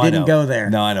 but No, you I didn't know. go there.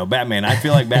 No, I know. Batman. I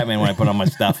feel like Batman when I put on my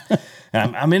stuff.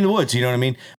 And I'm in the woods, you know what I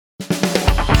mean?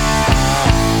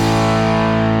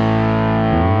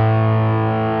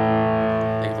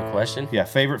 Think of a question? Yeah,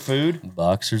 favorite food?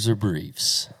 Boxers or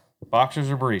briefs?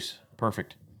 Boxers or briefs?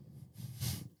 Perfect.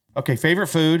 Okay, favorite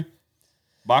food?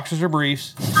 Boxers or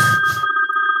briefs?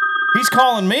 He's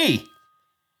calling me.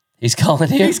 He's calling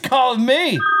you? He's calling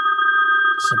me.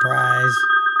 Surprise.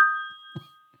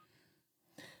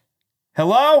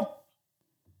 Hello?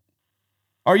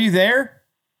 Are you there?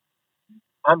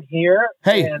 I'm here.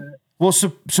 Hey, And, well,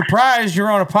 surprise, you're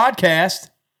on a podcast.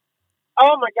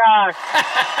 oh my gosh.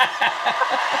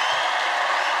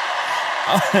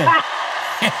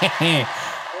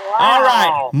 All right,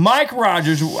 Wow. Mike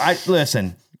Rogers.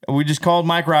 Listen, we just called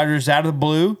Mike Rogers out of the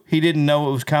blue. He didn't know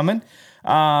it was coming.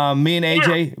 Me and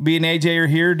AJ are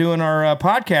here doing our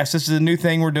podcast. This is a new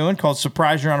thing we're doing called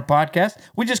Surprise You're on a Podcast.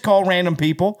 We just call random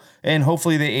people, and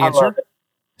hopefully they answer. love it.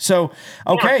 So,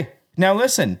 okay, now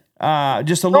listen.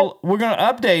 Just a little. We're going to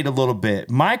update a little bit.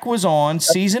 Mike was on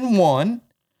season 1.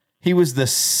 He was the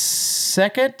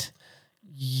second.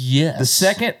 Yes. The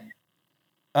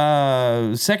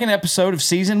second episode of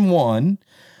season 1.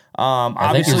 I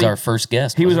think he was our first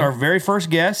guest. He was wasn't our very first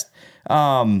guest.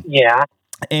 Yeah.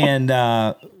 And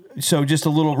so just a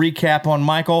little recap on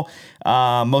Michael,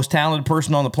 most talented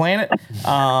person on the planet.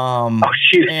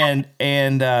 Shoot.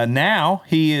 And now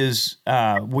he is,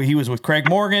 he was with Craig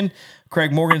Morgan.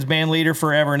 Craig Morgan's band leader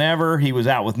forever and ever. He was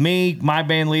out with me, my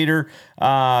band leader.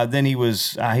 Then he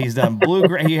was he's done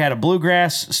bluegrass. He had a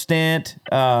bluegrass stint,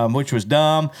 which was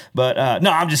dumb. But no,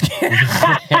 I'm just kidding.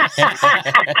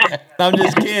 I'm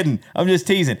just kidding. I'm just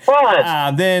teasing.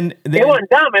 Fun. Then It wasn't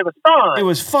dumb. It was fun. it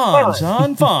was fun,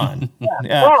 son. Fun.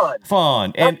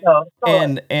 Fun. And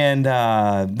Fun.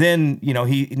 then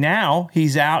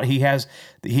he's out. He has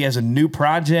a new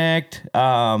project.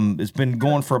 It's been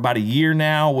going for about a year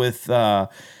now with the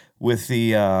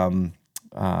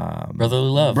Brotherly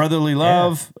Love. Brotherly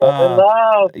Love.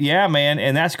 Love. Yeah, man,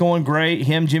 and that's going great.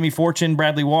 Him, Jimmy Fortune,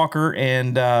 Bradley Walker,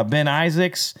 and Ben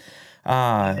Isaacs.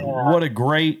 What a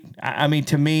great! I mean,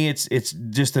 to me, it's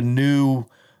just a new,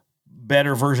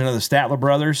 better version of the Statler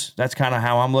Brothers. That's kind of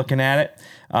how I'm looking at it.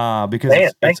 Because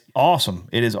it's awesome.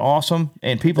 It is awesome,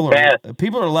 and people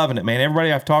are loving it, man.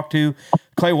 Everybody I've talked to,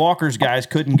 Clay Walker's guys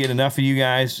couldn't get enough of you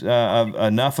guys,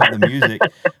 enough of the music.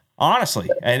 Honestly,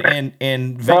 and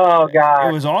Oh, God.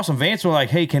 it was awesome. Vance was like,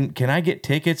 "Hey, can I get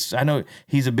tickets?" I know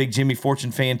he's a big Jimmy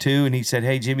Fortune fan too, and he said,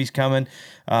 "Hey, Jimmy's coming.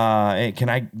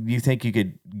 And you think you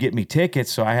could get me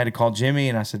tickets?" So I had to call Jimmy,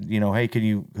 and I said, "Hey, can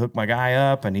you hook my guy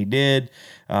up?" And he did.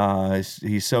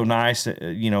 He's so nice,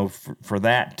 for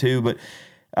that too. But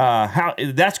how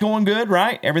that's going good,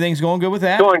 right? Everything's going good with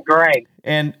that. Going great.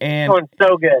 And Going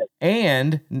so good.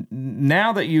 and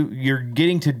now that you're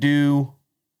getting to do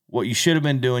what you should have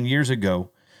been doing years ago,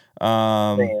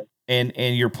 and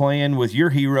you're playing with your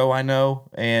hero, I know,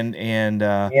 and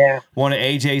one of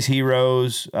AJ's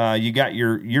heroes. You got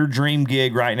your dream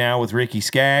gig right now with Ricky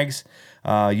Skaggs.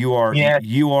 You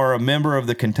are a member of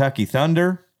the Kentucky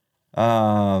Thunder.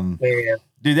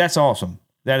 Dude, that's awesome.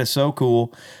 That is so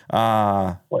cool.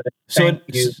 Thank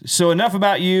you. So enough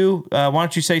about you. Why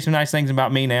don't you say some nice things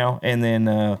about me now, and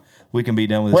then we can be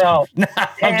done with this. Well, I'm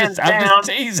hands just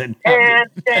teasing.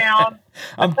 Hands down.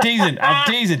 I'm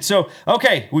teasing. So,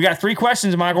 okay, we got 3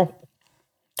 questions, Michael.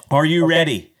 Are you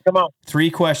ready? Come on. 3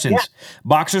 questions. Yeah.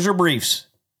 Boxers or briefs?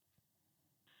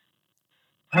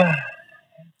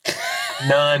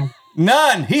 None.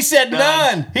 None. He said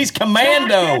none. He's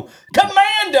commando.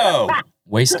 Commando.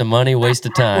 Waste of money, waste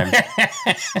of time.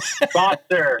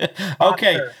 Boxer.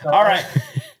 Okay. Boxer. All right.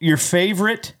 Your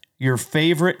favorite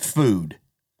food?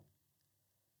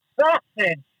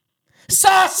 Sausage.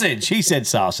 Sausage. He said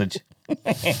sausage.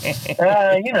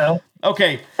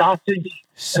 Okay. Sausage.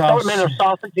 Assortment of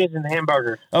sausages and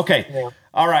hamburgers. Okay. Yeah.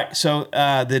 All right. So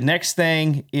the next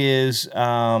thing is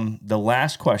the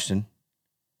last question.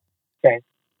 Okay.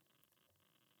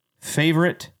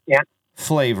 Favorite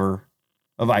flavor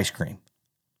of ice cream?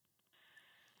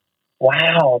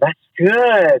 Wow, that's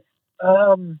good.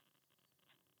 Oh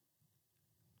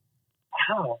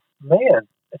man,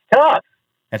 it's tough.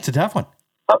 That's a tough one.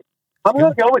 I'm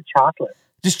gonna go with chocolate.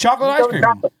 Just chocolate ice cream.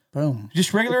 Chocolate. Boom.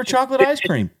 Just regular chocolate ice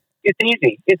cream. It's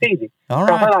easy. It's easy. All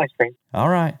Chocolate right. ice cream. All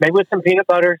right. Maybe with some peanut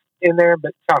butter in there,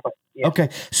 but chocolate. Yeah. Okay.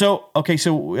 So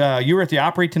you were at the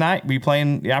Opry tonight. Were you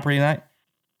playing the Opry tonight?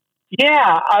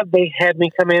 Yeah, they had me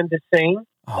come in to sing.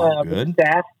 Oh, With good.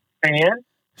 staff band.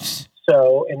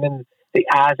 So, and then the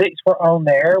Isaacs were on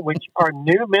there, which are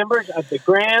new members of the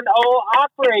Grand Ole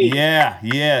Opry. Yeah.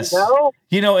 Yes.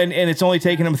 You know? And it's only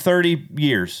taken them 30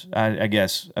 years, I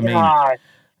guess. I mean, God,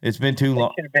 it's been too they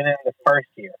long. should have been in the first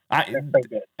year. They're so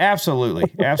good.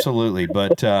 Absolutely.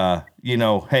 But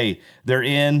hey, they're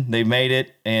in. They made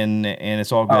it, and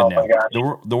it's all good Oh, now. my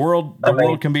gosh. The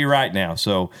world can be right now.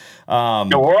 So,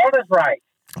 The world is right.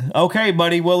 okay,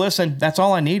 buddy. Well, listen, that's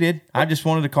all I needed. I just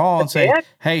wanted to call and say, it?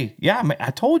 hey, yeah,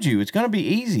 I told you it's going to be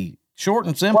easy, short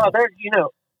and simple.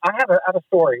 Well, I have a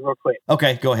story real quick.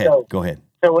 Okay, go ahead. So- Go ahead.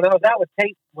 So when I was out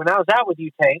with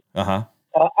you, Tate, Uh-huh.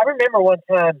 I remember one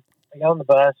time I got on the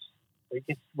bus.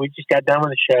 We just got done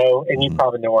with the show, and you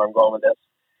probably know where I'm going with this.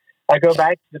 I go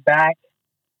back to the back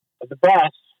of the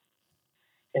bus,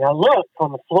 and I look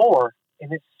on the floor,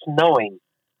 and it's snowing.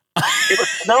 It was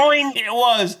snowing. It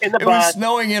was. In the it was bus.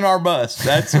 snowing in our bus.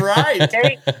 That's right.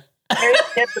 Kate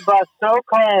kept the bus so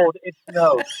cold it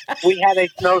snowed. We had a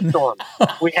snowstorm.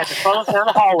 We had to close down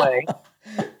the hallway.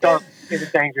 So it was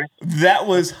dangerous. That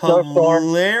was Snowstorm.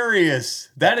 hilarious.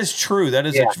 That is true. That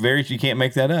is you can't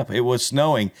make that up. It was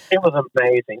snowing. It was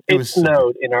amazing. It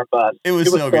snowed in our bus. It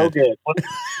was so good.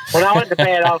 When I went to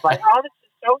bed, I was like, "Oh, this is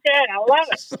so good. I love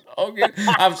it." So good.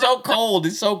 I'm so cold.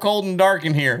 It's so cold and dark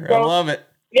in here. I love it.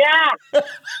 Yeah.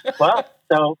 Well,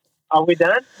 so are we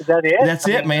done? Is that it? That's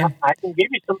it, man. I can give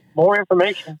you some more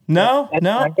information. No, I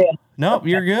guess.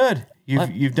 you're good.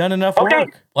 You've done enough Okay.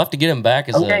 work. We'll have to get him back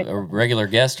as Okay. a regular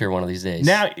guest here one of these days.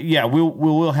 Now, yeah,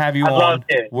 we'll have you I'd on. love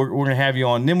to. We're gonna have you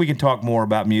on. Then we can talk more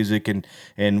about music and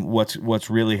what's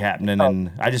really happening.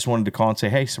 And I just wanted to call and say,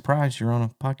 hey, surprise, you're on a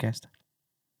podcast.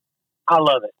 I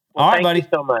love it. Well, All right, thank buddy. you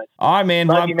so much. All right, man.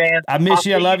 Love you, man. I miss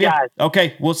you. I I'll see love you you. guys.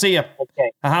 Okay, we'll see you.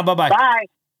 Okay. Bye-bye. Bye.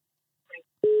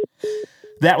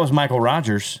 That was Michael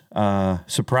Rogers.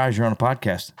 Surprise, you're on a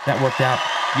podcast. That worked out.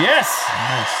 Yes.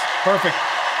 Nice. Perfect.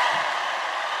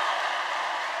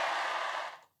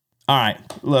 All right.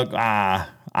 Look, I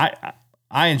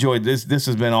enjoyed this. This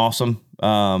has been awesome.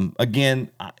 Again,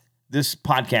 this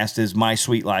podcast is my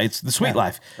sweet life. It's the sweet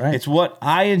life. right. It's what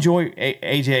I enjoy.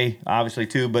 AJ obviously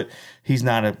too, but he's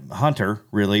not a hunter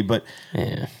really. But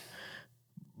yeah.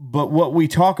 but what we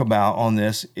talk about on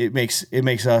this, it makes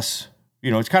us.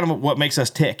 It's kind of what makes us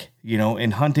tick.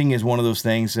 And hunting is one of those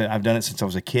things that I've done it since I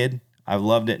was a kid. I've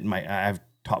loved it. I've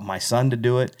taught my son to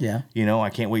do it. Yeah. I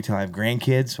can't wait till I have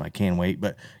grandkids. So I can't wait.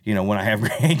 But, when I have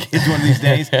grandkids one of these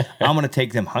days, I'm going to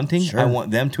take them hunting. Sure. I want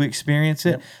them to experience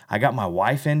it. Yep. I got my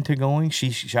wife into going.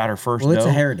 She shot her first Well, it's doe.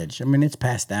 a heritage. I mean, it's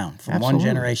passed down from Absolutely. one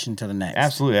generation to the next.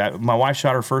 Absolutely. My wife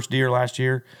shot her first deer last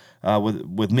year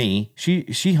with me.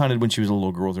 She hunted when she was a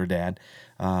little girl with her dad.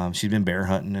 She's been bear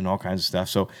hunting and all kinds of stuff.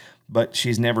 So, but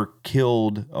she's never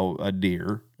killed a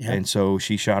deer. Yeah. And so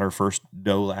she shot her first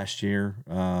doe last year.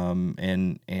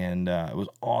 And it was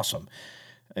awesome.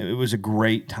 It was a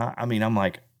great time. I mean, I'm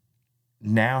like,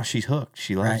 now she's hooked.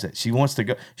 She loves it. She wants to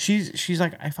go. She's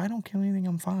like, if I don't kill anything,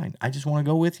 I'm fine. I just want to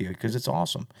go with you because it's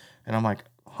awesome. And I'm like,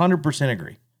 100%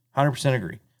 agree. 100%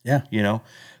 agree. Yeah.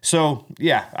 So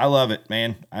yeah, I love it,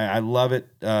 man. I love it.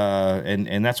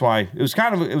 And that's why it was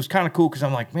kind of cool. Cause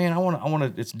I'm like, man, I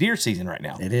want to, it's deer season right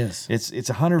now. It is. It's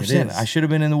 100%. I should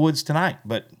have been in the woods tonight,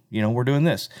 but we're doing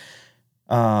this.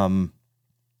 My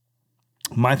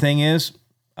thing is,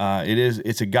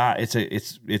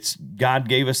 it's God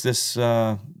gave us this,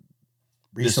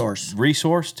 Resource.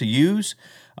 resource to use.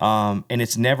 and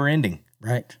it's never ending.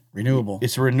 Right. Renewable.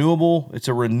 It's a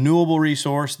renewable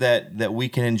resource that we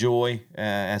can enjoy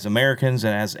as Americans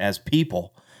and as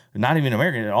people. Not even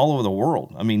American, all over the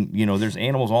world. I mean, there's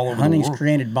animals all over the world. Hunting's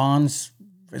created bonds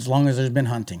as long as there's been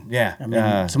hunting. Yeah. I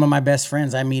mean, some of my best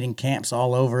friends I meet in camps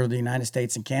all over the United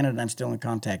States and Canada, and I'm still in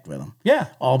contact with them. Yeah.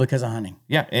 All because of hunting.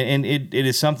 Yeah. And it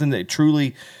is something that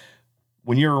truly,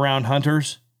 when you're around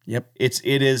hunters, Yep.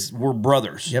 we're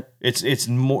brothers. Yep. It's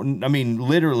more, I mean,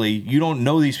 literally, you don't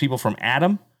know these people from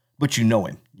Adam, but you know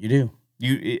him. You do.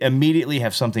 You immediately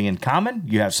have something in common.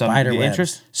 You have something Spider to webs.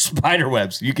 interest. Spider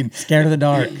webs. You can Scared of the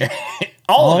dark.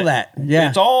 all of All it. that. Yeah.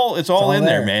 It's all in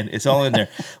there, there. man. It's all in there.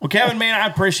 Well, Kevin, man, I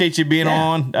appreciate you being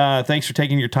on. Thanks for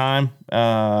taking your time.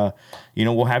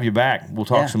 We'll have you back. We'll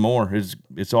talk some more.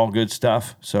 It's all good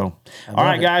stuff. So, all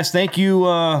right, guys. Thank you.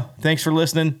 Thanks for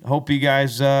listening. Hope you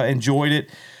guys enjoyed it.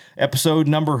 Episode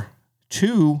number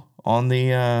 2 on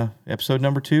the episode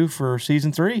number 2 for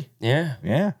season 3. Yeah.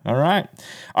 Yeah. All right,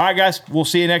 guys. We'll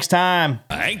see you next time.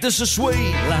 Ain't this a sweet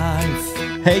life?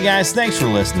 Hey guys, thanks for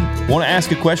listening. Want to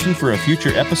ask a question for a future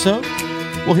episode?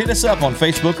 Well, hit us up on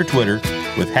Facebook or Twitter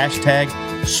with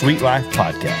hashtag Sweet Life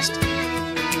Podcast.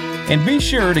 And be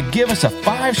sure to give us a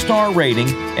 5-star rating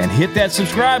and hit that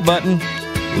subscribe button.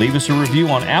 Leave us a review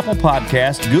on Apple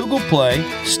Podcasts, Google Play,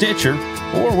 Stitcher,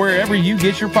 or wherever you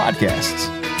get your podcasts.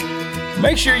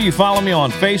 Make sure you follow me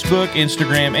on Facebook,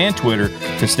 Instagram, and Twitter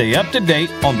to stay up to date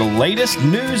on the latest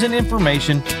news and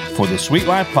information for the Sweet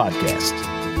Life Podcast.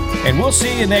 And we'll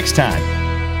see you next time.